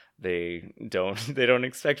they don't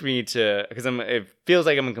expect me to, because it feels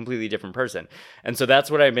like I'm a completely different person. And so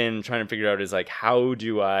that's what I've been trying to figure out is like, how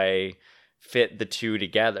do I fit the two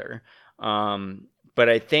together? But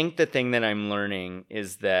I think the thing that I'm learning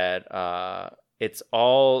is that it's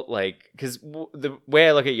all like, because the way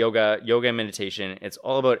I look at yoga and meditation, it's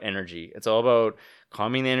all about energy. It's all about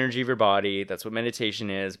calming the energy of your body. That's what meditation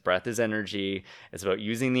is. Breath is energy. It's about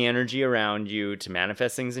using the energy around you to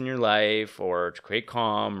manifest things in your life or to create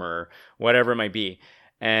calm or whatever it might be.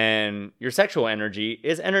 And your sexual energy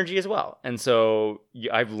is energy as well. And so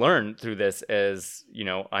I've learned through this as,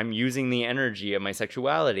 I'm using the energy of my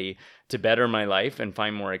sexuality to better my life and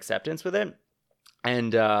find more acceptance with it.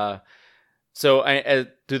 And so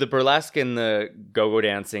through the burlesque and the go-go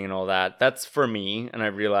dancing and all that, that's for me. And I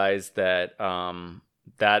realized that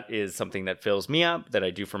that is something that fills me up, that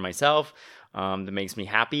I do for myself, that makes me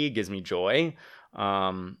happy, gives me joy.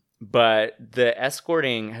 But the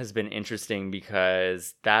escorting has been interesting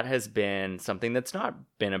because that has been something that's not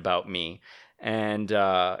been about me. And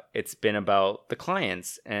it's been about the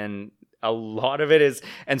clients. And a lot of it is,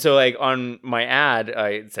 and so like on my ad,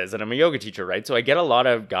 it says that I'm a yoga teacher, right? So I get a lot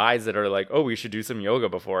of guys that are like, oh, we should do some yoga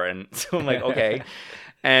before. And so I'm like, okay.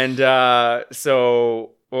 And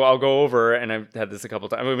so I'll go over, and I've had this a couple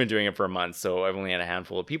times. I've been doing it for a month, so I've only had a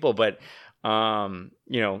handful of people. But,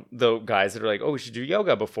 the guys that are like, oh, we should do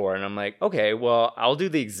yoga before. And I'm like, okay, well, I'll do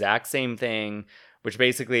the exact same thing, which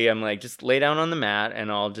basically I'm like, just lay down on the mat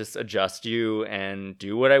and I'll just adjust you and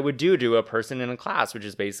do what I would do to a person in a class, which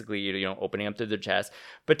is basically, opening up to their chest,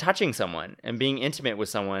 but touching someone and being intimate with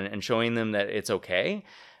someone and showing them that it's okay.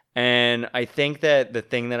 And I think that the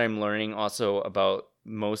thing that I'm learning also about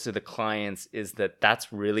most of the clients is that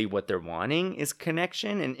that's really what they're wanting is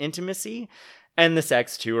connection and intimacy and the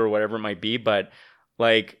sex too, or whatever it might be. But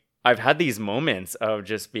like, I've had these moments of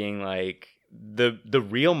just being like, the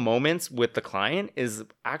real moments with the client is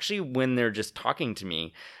actually when they're just talking to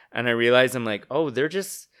me. And I realize I'm like, oh,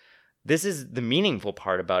 this is the meaningful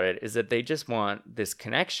part about it, is that they just want this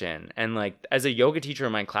connection. And like, as a yoga teacher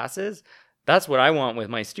in my classes, that's what I want with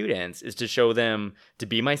my students, is to show them to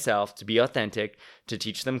be myself, to be authentic, to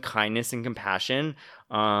teach them kindness and compassion,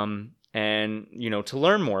 and, to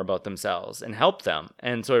learn more about themselves and help them.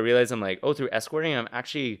 And so I realized I'm like, oh, through escorting, I'm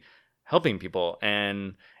actually helping people.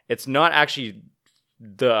 And it's not actually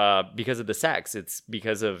because of the sex. It's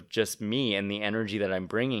because of just me and the energy that I'm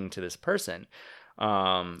bringing to this person.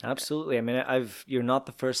 Absolutely. I mean, you're not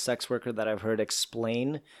the first sex worker that I've heard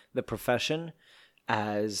explain the profession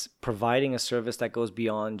as providing a service that goes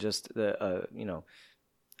beyond just a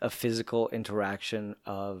physical interaction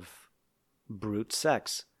of brute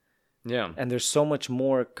sex. Yeah. And there's so much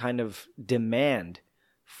more kind of demand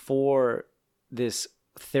for this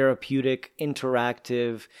therapeutic,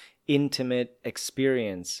 interactive, intimate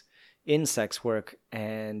experience in sex work,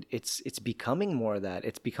 and it's becoming more of that.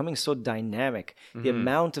 It's becoming so dynamic. Mm-hmm. The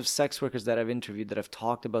amount of sex workers that I've interviewed that have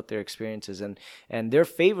talked about their experiences and their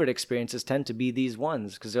favorite experiences tend to be these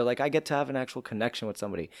ones, because they're like, I get to have an actual connection with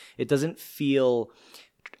somebody. It doesn't feel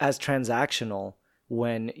as transactional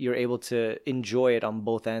when you're able to enjoy it on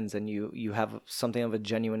both ends and you have something of a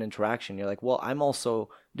genuine interaction. You're like, well, I'm also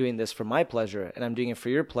doing this for my pleasure and I'm doing it for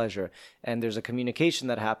your pleasure. And there's a communication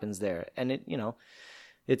that happens there. And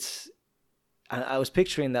I was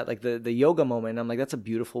picturing that, like the yoga moment. I'm like, that's a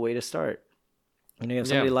beautiful way to start. You have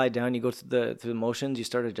somebody lie down, you go through the motions, you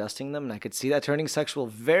start adjusting them, and I could see that turning sexual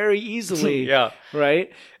very easily. Yeah.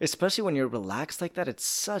 Right? Especially when you're relaxed like that. It's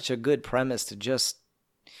such a good premise to just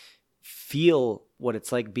feel what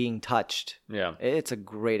it's like being touched. Yeah. It's a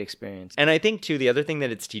great experience. And I think too, the other thing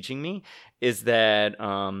that it's teaching me is that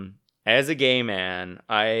as a gay man,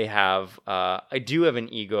 I do have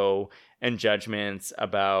an ego and judgments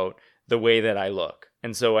about the way that I look.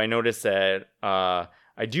 And so I notice that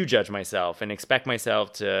I do judge myself and expect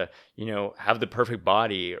myself to, have the perfect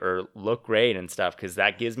body or look great and stuff, because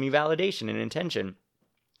that gives me validation and attention.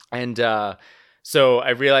 And so I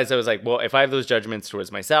realized, I was like, well, if I have those judgments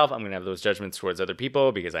towards myself, I'm going to have those judgments towards other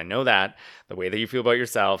people, because I know that the way that you feel about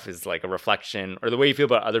yourself is like a reflection, or the way you feel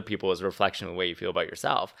about other people is a reflection of the way you feel about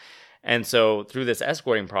yourself. And so through this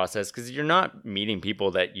escorting process, because you're not meeting people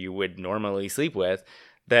that you would normally sleep with,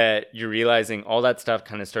 that you're realizing all that stuff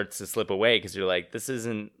kind of starts to slip away, because you're like, this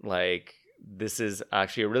is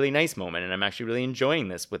actually a really nice moment, and I'm actually really enjoying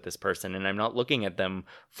this with this person, and I'm not looking at them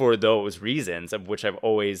for those reasons, of which I've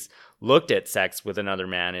always looked at sex with another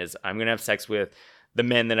man is, I'm going to have sex with the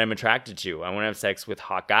men that I'm attracted to. I want to have sex with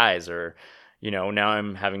hot guys, or, now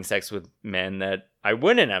I'm having sex with men that I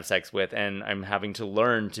wouldn't have sex with, and I'm having to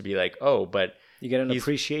learn to be like, oh, but you get an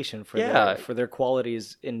appreciation for their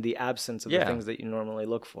qualities in the absence of the things that you normally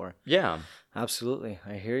look for. Yeah, absolutely.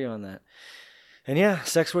 I hear you on that. And yeah,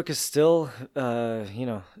 sex work is still,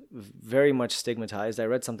 very much stigmatized. I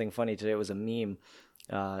read something funny today. It was a meme.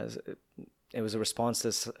 It was a response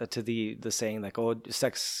to the saying like, oh,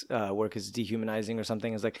 sex work is dehumanizing or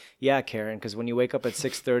something. It's like, yeah, Karen, because when you wake up at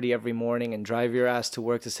 6:30 every morning and drive your ass to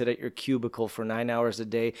work to sit at your cubicle for 9 hours a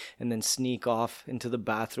day and then sneak off into the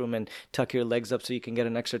bathroom and tuck your legs up so you can get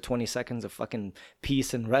an extra 20 seconds of fucking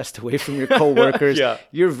peace and rest away from your coworkers,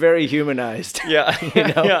 you're very humanized. Yeah.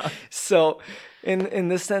 Yeah. So in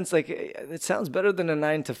this sense, like, it sounds better than a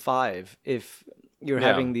 9 to 5 if you're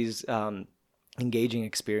having these engaging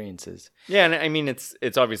experiences. Yeah, and I mean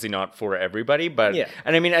it's obviously not for everybody, but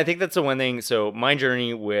and I mean I think that's the one thing. So my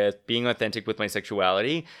journey with being authentic with my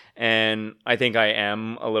sexuality, and I think I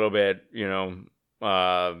am a little bit,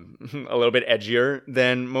 a little bit edgier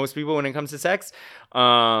than most people when it comes to sex.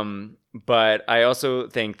 But I also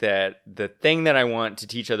think that the thing that I want to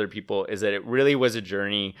teach other people is that it really was a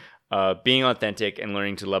journey being authentic and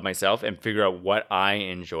learning to love myself and figure out what I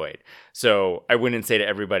enjoyed. So I wouldn't say to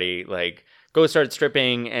everybody like, go start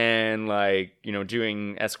stripping and like,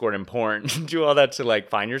 doing escort and porn, do all that to like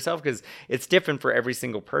find yourself, because it's different for every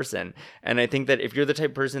single person. And I think that if you're the type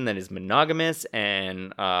of person that is monogamous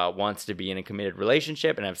and wants to be in a committed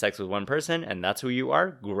relationship and have sex with one person and that's who you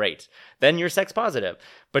are, great. Then you're sex positive.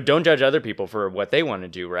 But don't judge other people for what they want to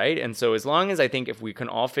do, right? And so as long as I think if we can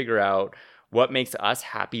all figure out what makes us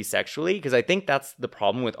happy sexually, because I think that's the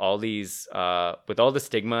problem with all these, with all the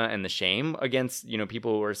stigma and the shame against,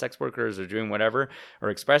 people who are sex workers or doing whatever or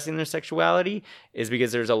expressing their sexuality, is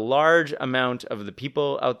because there's a large amount of the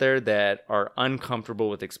people out there that are uncomfortable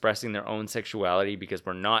with expressing their own sexuality because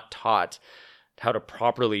we're not taught how to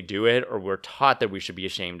properly do it, or we're taught that we should be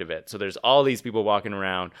ashamed of it. So there's all these people walking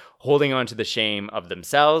around holding on to the shame of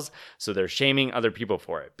themselves, so they're shaming other people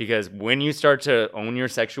for it. Because when you start to own your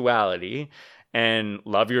sexuality and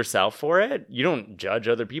love yourself for it, you don't judge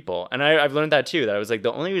other people. And I've learned that too, that I was like,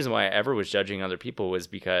 the only reason why I ever was judging other people was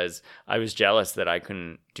because I was jealous that I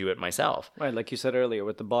couldn't do it myself. Right, like you said earlier,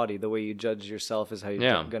 with the body, the way you judge yourself is how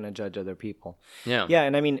you're going to judge other people. Yeah. Yeah,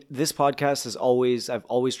 and I mean, this podcast I've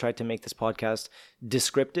always tried to make this podcast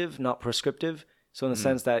descriptive, not prescriptive. So in the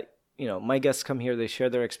sense that, my guests come here, they share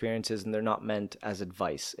their experiences, and they're not meant as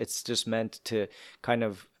advice. It's just meant to kind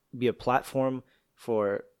of be a platform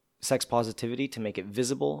for sex positivity, to make it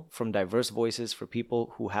visible from diverse voices for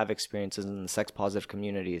people who have experiences in the sex positive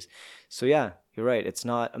communities. So yeah, you're right. It's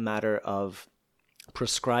not a matter of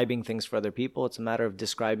prescribing things for other people. It's a matter of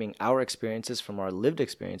describing our experiences from our lived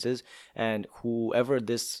experiences, and whoever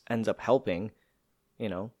this ends up helping,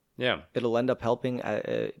 it'll end up helping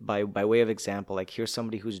by way of example. Like, here's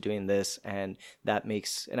somebody who's doing this, and that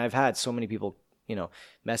makes, and I've had so many people,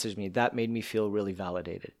 message me, that made me feel really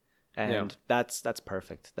validated. And that's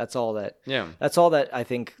perfect. That's all that I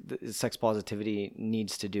think sex positivity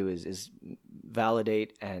needs to do is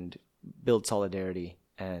validate and build solidarity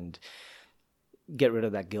and get rid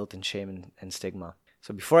of that guilt and shame and stigma.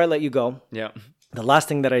 So before I let you go, the last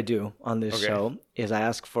thing that I do on this show is I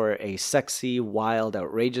ask for a sexy, wild,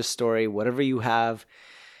 outrageous story. Whatever you have,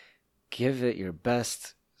 give it your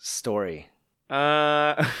best story.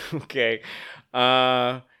 Okay.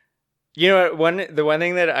 The one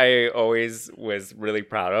thing that I always was really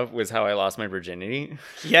proud of was how I lost my virginity.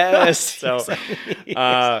 Yes. So,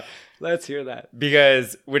 let's hear that.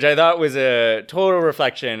 Which I thought was a total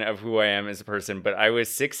reflection of who I am as a person. But I was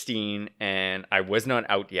 16 and I was not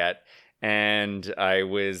out yet. And I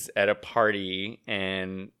was at a party,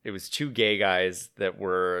 and it was two gay guys that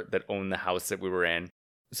owned the house that we were in.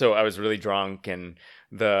 So I was really drunk, and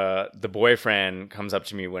the boyfriend comes up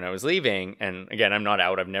to me when I was leaving, and again, I'm not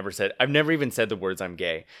out. I've never even said the words I'm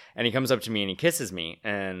gay. And he comes up to me and he kisses me,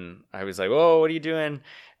 and I was like, "Oh, what are you doing?"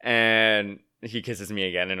 And he kisses me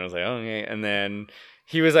again, and I was like, "Oh, okay." And then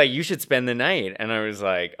he was like, "You should spend the night." And I was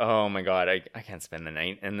like, "Oh my God, I can't spend the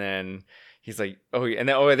night." And then he's like,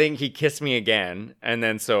 I think he kissed me again. And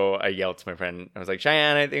then so I yelled to my friend. I was like,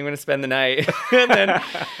 "Cheyenne, I think I'm going to spend the night." and then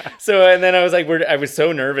I was like, I was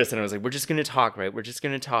so nervous, and I was like, "We're just going to talk, right? We're just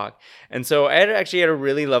going to talk." And so I actually had a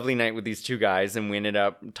really lovely night with these two guys, and we ended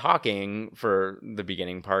up talking for the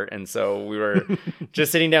beginning part. And so we were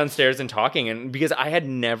just sitting downstairs and talking. And because I had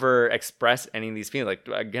never expressed any of these feelings,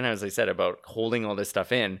 like, again, as I said, about holding all this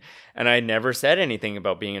stuff in, and I never said anything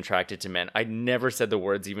about being attracted to men. I never said the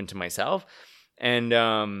words even to myself. And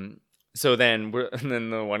so then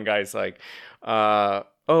the one guy's like, "Oh,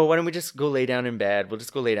 oh, why don't we just go lay down in bed? We'll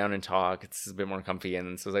just go lay down and talk. It's a bit more comfy.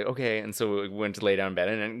 And so I was like, okay. And so we went to lay down in bed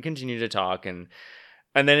and then continued to talk. And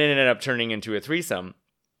then it ended up turning into a threesome.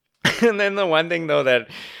 And then the one thing though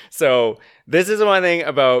so this is the one thing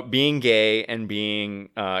about being gay and being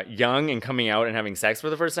young and coming out and having sex for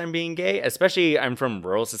the first time being gay, especially I'm from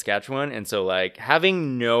rural Saskatchewan. And so like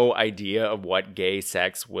having no idea of what gay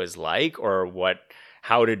sex was like or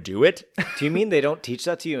how to do it. Do you mean they don't teach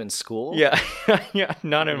that to you in school? Yeah. Yeah.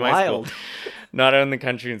 Not in my school. Not in the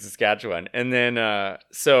country in Saskatchewan. And then,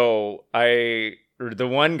 the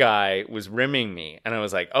one guy was rimming me and I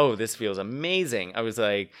was like, oh, this feels amazing. I was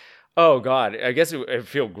like, oh God, I guess it'd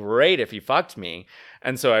feel great if he fucked me.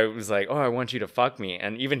 And so I was like, oh, I want you to fuck me.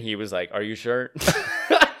 And even he was like, are you sure?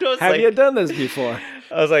 Have you done this before?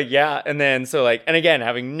 I was like, yeah. And then, and again,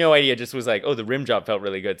 having no idea, just was like, oh, the rim job felt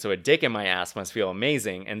really good. So a dick in my ass must feel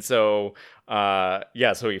amazing. And so,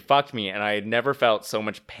 so he fucked me and I had never felt so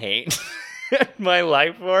much pain in my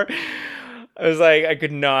life before. I was like, I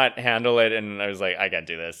could not handle it. And I was like, I can't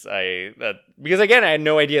do this. Because again, I had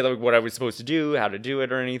no idea like what I was supposed to do, how to do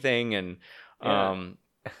it or anything. And,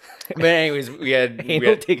 but anyways,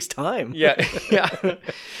 anal takes time. Yeah. Yeah.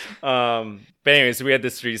 But anyways, so we had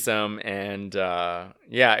this threesome and,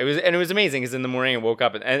 it was amazing because in the morning I woke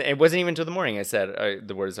up and it wasn't even until the morning I said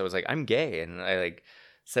the words. I was like, I'm gay. And I like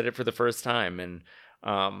said it for the first time. And,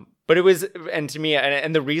 but it was, and to me,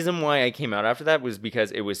 and the reason why I came out after that was because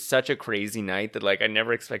it was such a crazy night that like I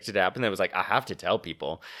never expected to happen. That was like, I have to tell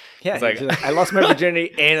people. Yeah. Like, I lost my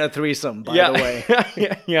virginity in a threesome, by the way.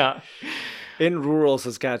 Yeah. In rural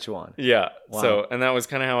Saskatchewan. Yeah. Wow. So, and that was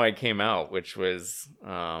kind of how I came out, which was,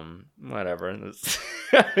 whatever. It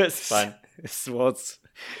was fun. It's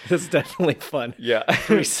definitely fun. Yeah.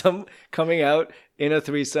 Threesome, coming out in a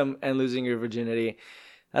threesome and losing your virginity.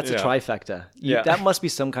 That's a trifecta. That must be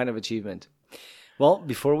some kind of achievement. Well,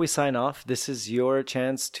 before we sign off, this is your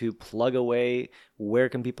chance to plug away. Where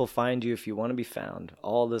can people find you if you want to be found?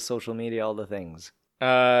 All the social media, all the things.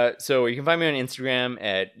 So you can find me on Instagram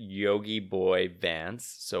at YogiBoyVance.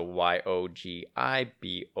 So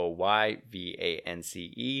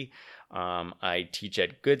YogiBoyVance. I teach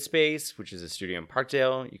at Good Space, which is a studio in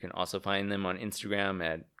Parkdale. You can also find them on Instagram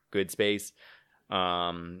at Good Space.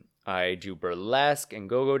 I do burlesque and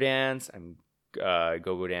go-go dance. I'm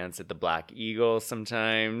go-go dance at the Black Eagle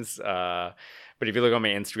sometimes. But if you look on my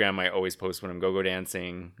Instagram, I always post when I'm go-go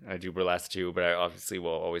dancing. I do burlesque too, but I obviously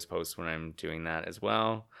will always post when I'm doing that as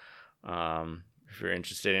well. If you're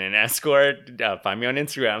interested in an escort, find me on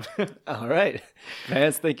Instagram. All right.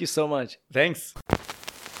 Vance, thank you so much. Thanks.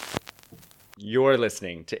 You're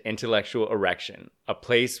listening to Intellectual Erection, a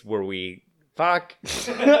place where we fuck.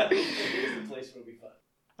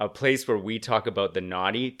 A place where we talk about the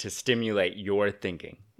naughty to stimulate your thinking.